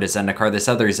Return to Zendikar, this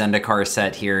other Zendikar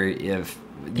set here, if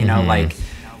you know, like,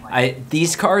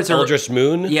 these cards are Eldritch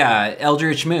Moon. Yeah,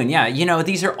 Eldritch Moon. Yeah, you know,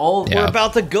 these are all. We're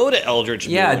about to go to Eldritch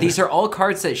Moon. Yeah, these are all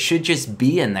cards that should just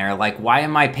be in there. Like, why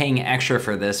am I paying extra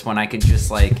for this when I could just,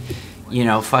 like, you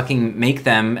know, fucking make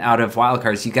them out of wild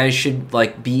cards? You guys should,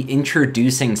 like, be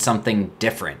introducing something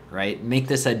different, right? Make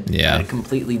this a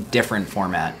completely different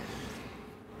format.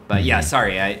 But yeah,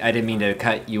 sorry, I didn't mean to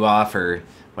cut you off or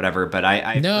whatever, but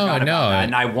I forgot about that,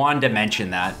 and I wanted to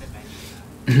mention that.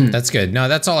 That's good. No,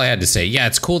 that's all I had to say. Yeah,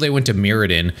 it's cool they went to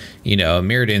Mirrodin. You know,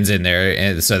 Mirrodin's in there,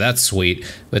 and so that's sweet.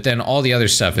 But then all the other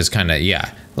stuff is kind of,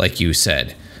 like you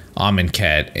said,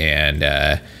 Amonkhet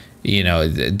you know,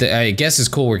 I guess it's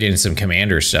cool we're getting some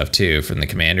commander stuff too from the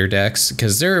commander decks,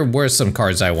 because there were some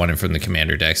cards I wanted from the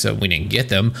commander decks that we didn't get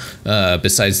them,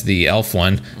 besides the elf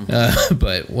one,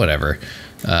 but whatever.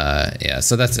 Yeah,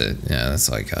 so that's it. Yeah, that's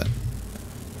all I got.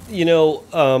 You know,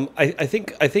 I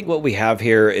think what we have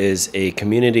here is a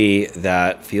community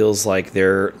that feels like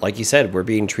they're, like you said, we're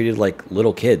being treated like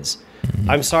little kids.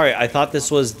 I'm sorry, I thought this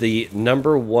was the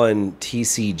 #1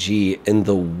 TCG in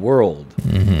the world.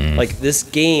 Like, this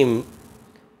game,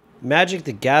 Magic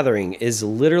the Gathering, is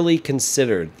literally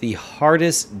considered the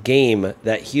hardest game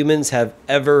that humans have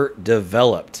ever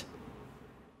developed.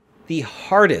 The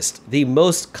hardest, the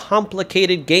most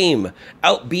complicated game,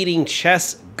 outbeating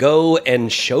chess, Go, and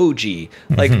Shogi,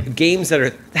 like games that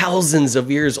are thousands of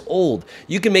years old.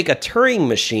 You can make a Turing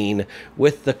machine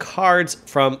with the cards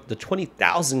from the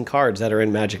 20,000 cards that are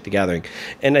in Magic the Gathering.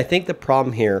 And I think the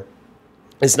problem here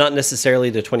is not necessarily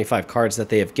the 25 cards that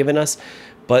they have given us,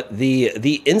 but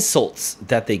the insults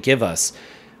that they give us.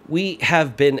 We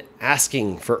have been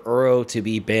asking for Uro to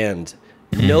be banned.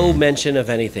 No mention of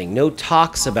anything, no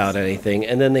talks about anything,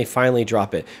 and then they finally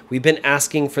drop it. We've been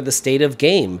asking for the state of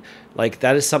game. Like,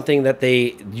 that is something that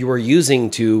you were using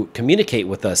to communicate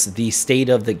with us, the state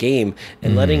of the game,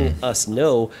 and letting us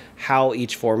know how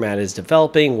each format is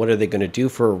developing, what are they going to do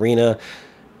for Arena,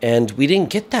 and we didn't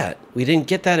get that. We didn't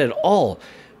get that at all.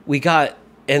 We got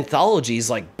anthologies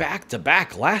like back to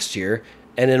back last year,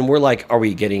 and then we're like, are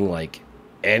we getting like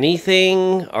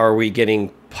anything? Are we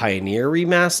getting Pioneer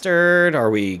Remastered? Are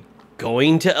we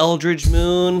going to Eldritch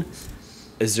Moon?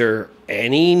 Is there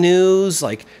any news?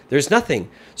 Like, there's nothing.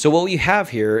 So what we have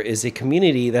here is a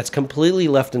community that's completely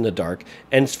left in the dark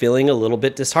and is feeling a little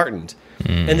bit disheartened.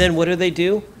 And then what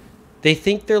do? They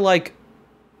think they're like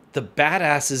the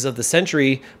badasses of the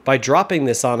century by dropping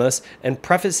this on us and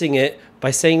prefacing it by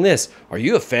saying this: are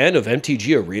you a fan of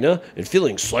MTG Arena and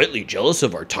feeling slightly jealous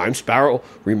of our Time Spiral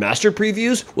Remastered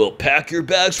previews? Well, pack your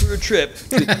bags for a trip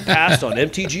to the past on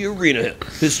MTG Arena.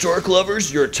 Historic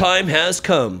lovers, your time has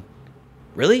come.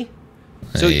 Really?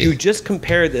 So you just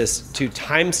compare this to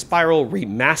Time Spiral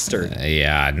Remastered.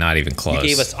 Yeah, not even close. You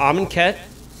gave us Amonkhet,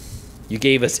 you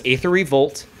gave us Aether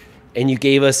Revolt, and you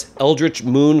gave us Eldritch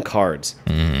Moon cards.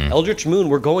 Eldritch Moon,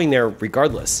 we're going there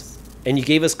regardless. And you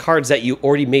gave us cards that you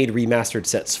already made remastered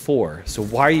sets for. So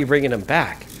why are you bringing them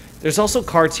back? There's also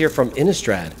cards here from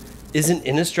Innistrad. Isn't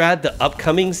Innistrad the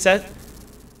upcoming set?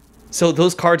 So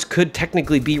those cards could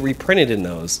technically be reprinted in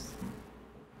those.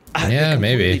 Yeah,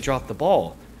 maybe. They dropped the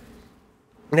ball.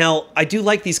 Now, I do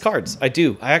like these cards. I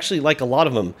do. I actually like a lot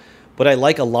of them. What I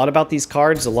like a lot about these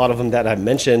cards, a lot of them that I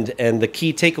mentioned, and the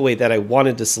key takeaway that I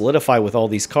wanted to solidify with all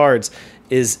these cards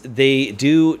is they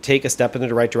do take a step in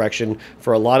the right direction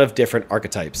for a lot of different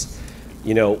archetypes.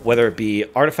 You know, whether it be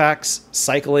artifacts,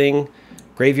 cycling,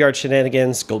 graveyard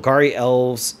shenanigans, Golgari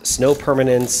elves, snow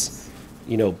permanents,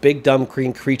 you know, big dumb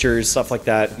green creatures, stuff like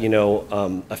that, you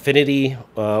know, affinity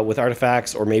with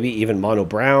artifacts, or maybe even mono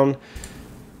brown.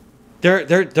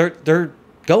 They're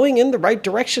going in the right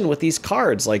direction with these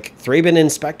cards. Like Thraben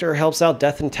Inspector helps out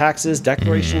Death and Taxes.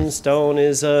 Declaration Stone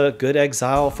is a good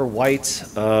exile for white,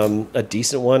 a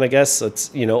decent one, I guess. It's,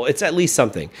 you know, it's at least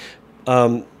something.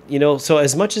 You know, so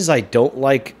as much as I don't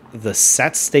like the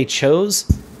sets they chose,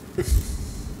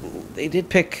 they did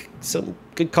pick some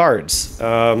good cards,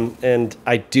 and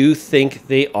I do think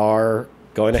they are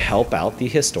going to help out the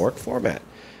historic format.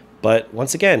 But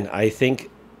once again, I think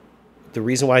the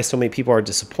reason why so many people are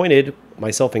disappointed,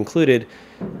 myself included,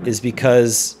 is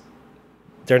because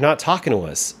they're not talking to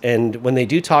us. And when they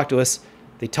do talk to us,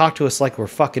 they talk to us like we're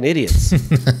fucking idiots.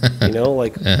 You know,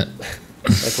 like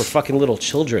we're fucking little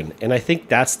children. And I think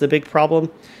that's the big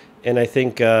problem. And I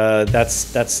think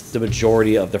that's the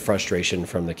majority of the frustration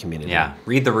from the community. Yeah,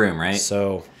 read the room, right?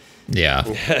 So, yeah.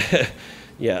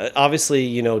 Yeah, obviously,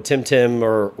 you know, Tim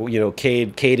or, you know,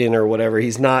 Caden or whatever,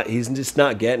 he's just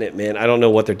not getting it, man. I don't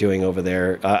know what they're doing over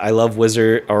there. I love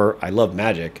I love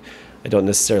Magic. I don't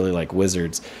necessarily like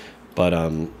Wizards. But,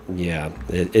 yeah,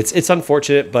 it's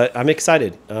unfortunate, but I'm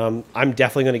excited. I'm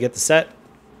definitely going to get the set.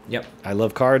 Yep. I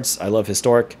love cards. I love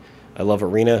Historic. I love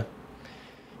Arena.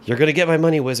 You're going to get my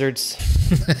money, Wizards.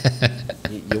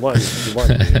 You won.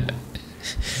 Dude.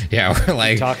 Yeah, we're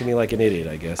like... You're talking to me like an idiot,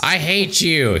 I guess. I hate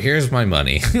you. Here's my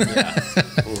money.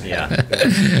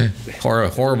 Yeah.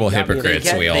 Horrible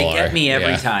hypocrites we all are. They get me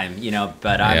every time, you know,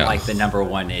 but I'm like the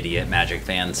 #1 idiot Magic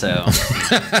fan, so...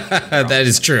 That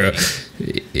is true.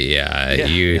 Yeah,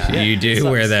 you do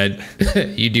wear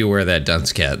that. You do wear that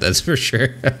dunce cat. That's for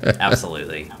sure.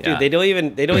 Absolutely, dude. They don't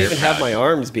even have my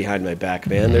arms behind my back,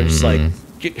 man. They're just like,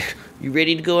 you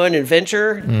ready to go on an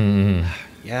adventure? Mm.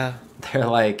 Yeah. They're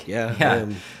like, yeah.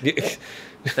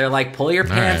 They're like, pull your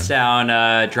pants down,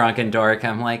 DrunkenDork.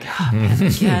 I'm like, oh, man,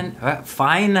 again,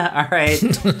 fine, all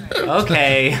right,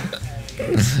 okay.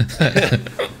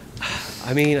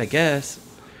 I mean, I guess.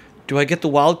 Do I get the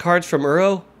wild cards from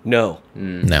Uro? No.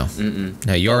 No.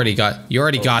 No, you already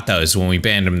got those when we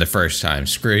banned them the first time.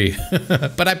 Screw you.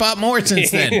 But I bought more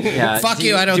since then. Yeah. Fuck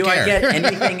you, I don't care. Do I get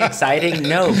anything exciting?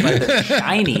 No, but they're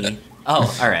shiny.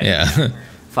 Oh, all right. Yeah.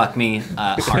 Fuck me.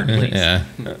 Heart, please. Yeah.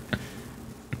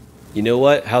 You know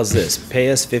what? How's this? Pay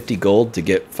us 50 gold to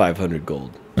get 500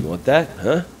 gold. You want that?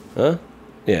 Huh? Huh?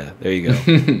 Yeah, there you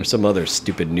go. Or some other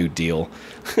stupid new deal.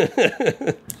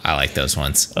 I like those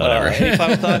ones. Whatever. Any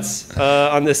final thoughts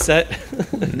on this set?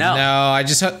 No. No,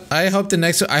 I hope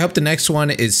the next one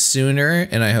is sooner,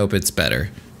 and I hope it's better.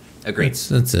 Agreed.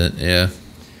 That's it. Yeah.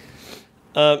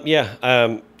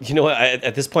 You know what?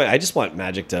 At this point, I just want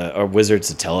Magic or Wizards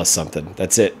to tell us something.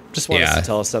 That's it. Just want us to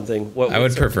tell us something. I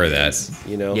would prefer that.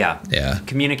 You know? Yeah. Yeah.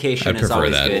 Communication is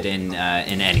always good in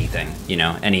anything. You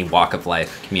know, any walk of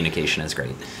life. Communication is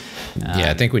great.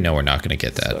 Yeah, I think we know we're not going to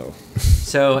get that.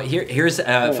 So here's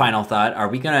a final thought. Are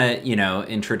we gonna,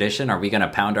 in tradition, are we gonna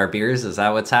pound our beers? Is that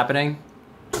what's happening?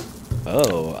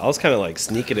 Oh, I was kind of like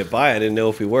sneaking it by. I didn't know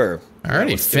if we were. I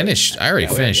already finished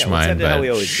mine, but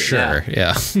sure.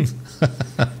 Yeah.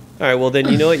 All right. Well, then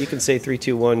you know what? You can say 3,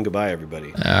 2, 1. Goodbye,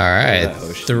 everybody. All right.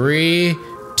 3,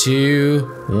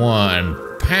 2,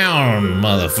 1. Pound,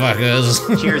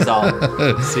 motherfuckers. Cheers, all.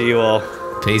 See you all.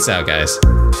 Peace out, guys.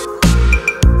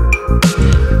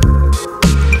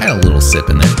 I had a little sip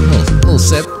in there. A little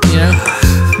sip,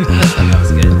 That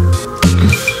was good.